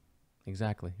like, oh,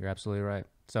 exactly. You're absolutely right.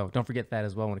 So don't forget that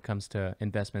as well when it comes to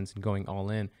investments and going all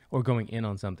in or going in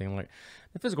on something. Like,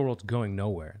 the physical world's going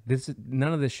nowhere.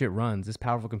 None of this shit runs. This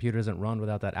powerful computer doesn't run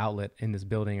without that outlet in this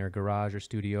building or garage or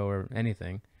studio or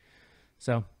anything.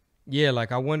 So yeah,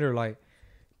 like I wonder, like,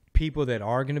 people that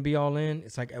are going to be all in,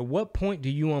 it's like, at what point do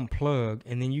you unplug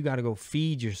and then you got to go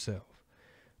feed yourself?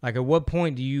 Like, at what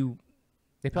point do you...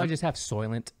 They probably just have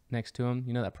Soylent next to them.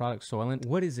 You know that product, Soylent?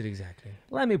 What is it exactly?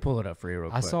 Let me pull it up for you real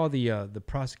quick. I saw the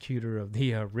prosecutor of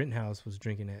the Rittenhouse was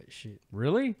drinking that shit.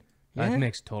 Really? Yeah. That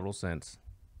makes total sense.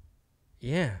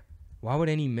 Yeah. Why would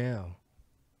any male?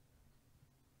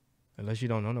 Unless you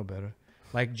don't know no better.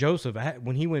 Like Joseph,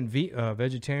 when he went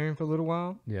vegetarian for a little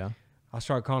while, yeah, I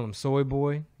started calling him Soy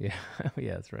Boy. Yeah,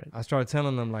 yeah, that's right. I started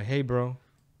telling him like, hey, bro.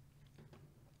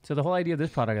 So the whole idea of this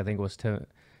product, I think, was to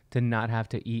not have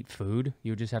to eat food.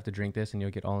 You would just have to drink this and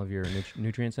you'll get all of your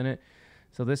nutrients in it.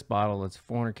 So this bottle, it's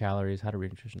 400 calories. How to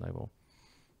read nutrition label.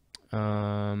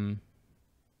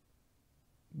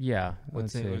 Yeah.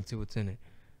 Let's see what's in it.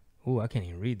 Ooh, I can't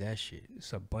even read that shit.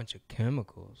 It's a bunch of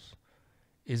chemicals.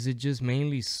 Is it just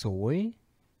mainly soy?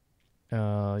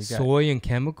 Soy and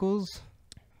chemicals?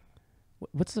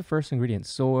 What's the first ingredient?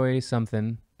 Soy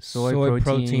something. Soy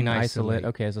protein isolate.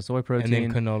 Okay, so soy protein.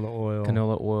 And then canola oil.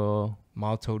 Canola oil.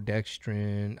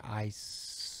 Maltodextrin,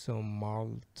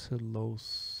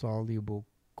 isomaltulose-soluble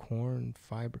corn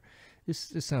fiber.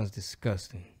 This sounds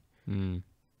disgusting. Some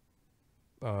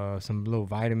little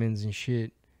vitamins and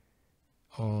shit.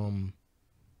 I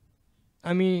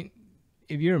mean,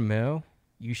 if you're a male,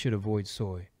 you should avoid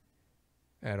soy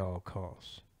at all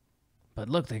costs. But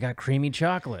look, they got creamy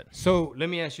chocolate. So let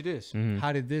me ask you this: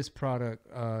 how did this product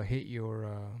hit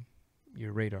your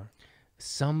radar?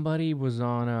 Somebody was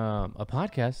on a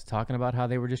podcast talking about how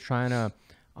they were just trying to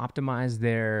optimize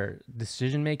their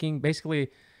decision making.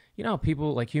 Basically,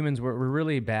 people like humans, we're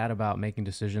really bad about making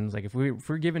decisions. Like if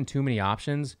we're given too many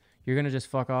options, you're gonna just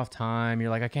fuck off time. You're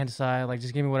like, I can't decide. Like,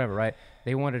 just give me whatever, right?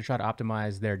 They wanted to try to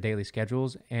optimize their daily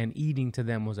schedules, and eating to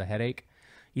them was a headache.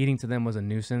 Eating to them was a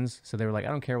nuisance. So they were like, I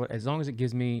don't care what, as long as it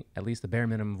gives me at least the bare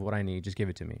minimum of what I need, just give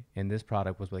it to me. And this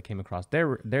product was what came across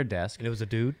their desk. And it was a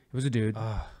dude? It was a dude.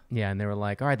 Yeah, and they were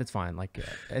like, all right, that's fine. Like,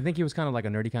 I think he was kind of like a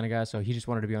nerdy kind of guy, so he just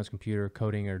wanted to be on his computer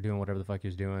coding or doing whatever the fuck he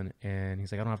was doing. And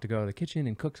he's like, I don't have to go to the kitchen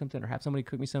and cook something or have somebody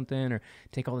cook me something or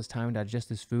take all this time to digest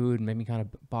this food and make me kind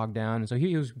of bogged down. And so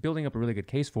he was building up a really good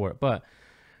case for it. But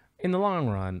in the long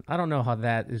run, I don't know how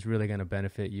that is really going to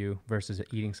benefit you versus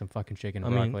eating some fucking chicken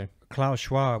and broccoli. Klaus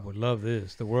Schwab would love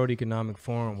this. The World Economic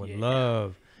Forum would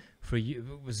love for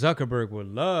you. Zuckerberg would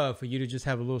love for you to just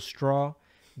have a little straw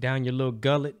down your little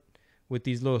gullet with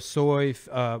these little soy,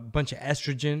 bunch of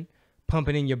estrogen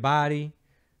pumping in your body,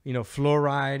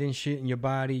 fluoride and shit in your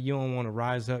body. You don't want to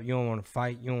rise up. You don't want to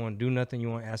fight. You don't want to do nothing. You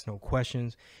don't want to ask no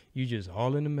questions. You just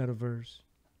all in the metaverse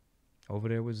over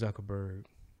there with Zuckerberg.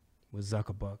 With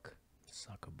Zuckerbuck.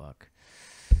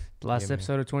 The last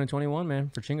episode of 2021,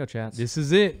 man, for Chingo Chats. This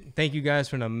is it. Thank you guys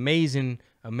for an amazing,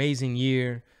 amazing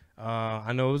year.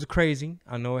 I know it was crazy.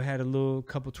 I know it had a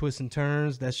couple twists and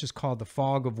turns. That's just called the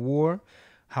fog of war.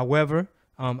 However,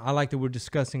 I like that we're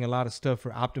discussing a lot of stuff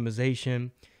for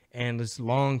optimization and this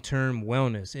long-term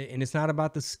wellness. And it's not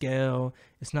about the scale.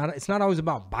 It's not always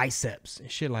about biceps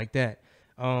and shit like that.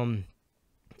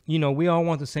 You know, we all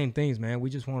want the same things, man. We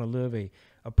just want to live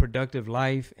a productive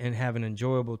life and have an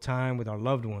enjoyable time with our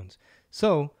loved ones.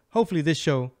 So hopefully this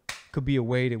show could be a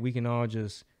way that we can all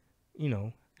just, you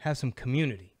know, have some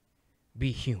community,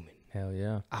 be human. Hell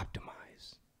yeah.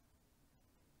 Optimize.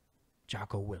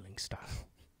 Jocko Willing style.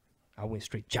 I went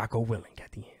straight Jocko Willing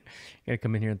at the end. You gotta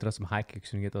come in here and throw some high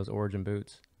kicks and get those Origin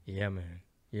boots. Yeah, man.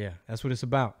 Yeah, that's what it's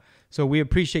about. So we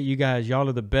appreciate you guys. Y'all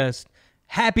are the best.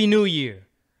 Happy New Year.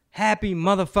 Happy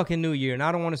motherfucking New Year. And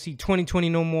I don't want to see 2020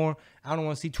 no more. I don't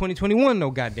want to see 2021 no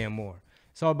goddamn more.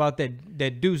 It's all about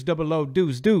that deuce, double O,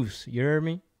 deuce, deuce. You heard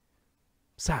me?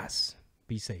 Sas.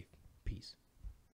 Be safe. Peace.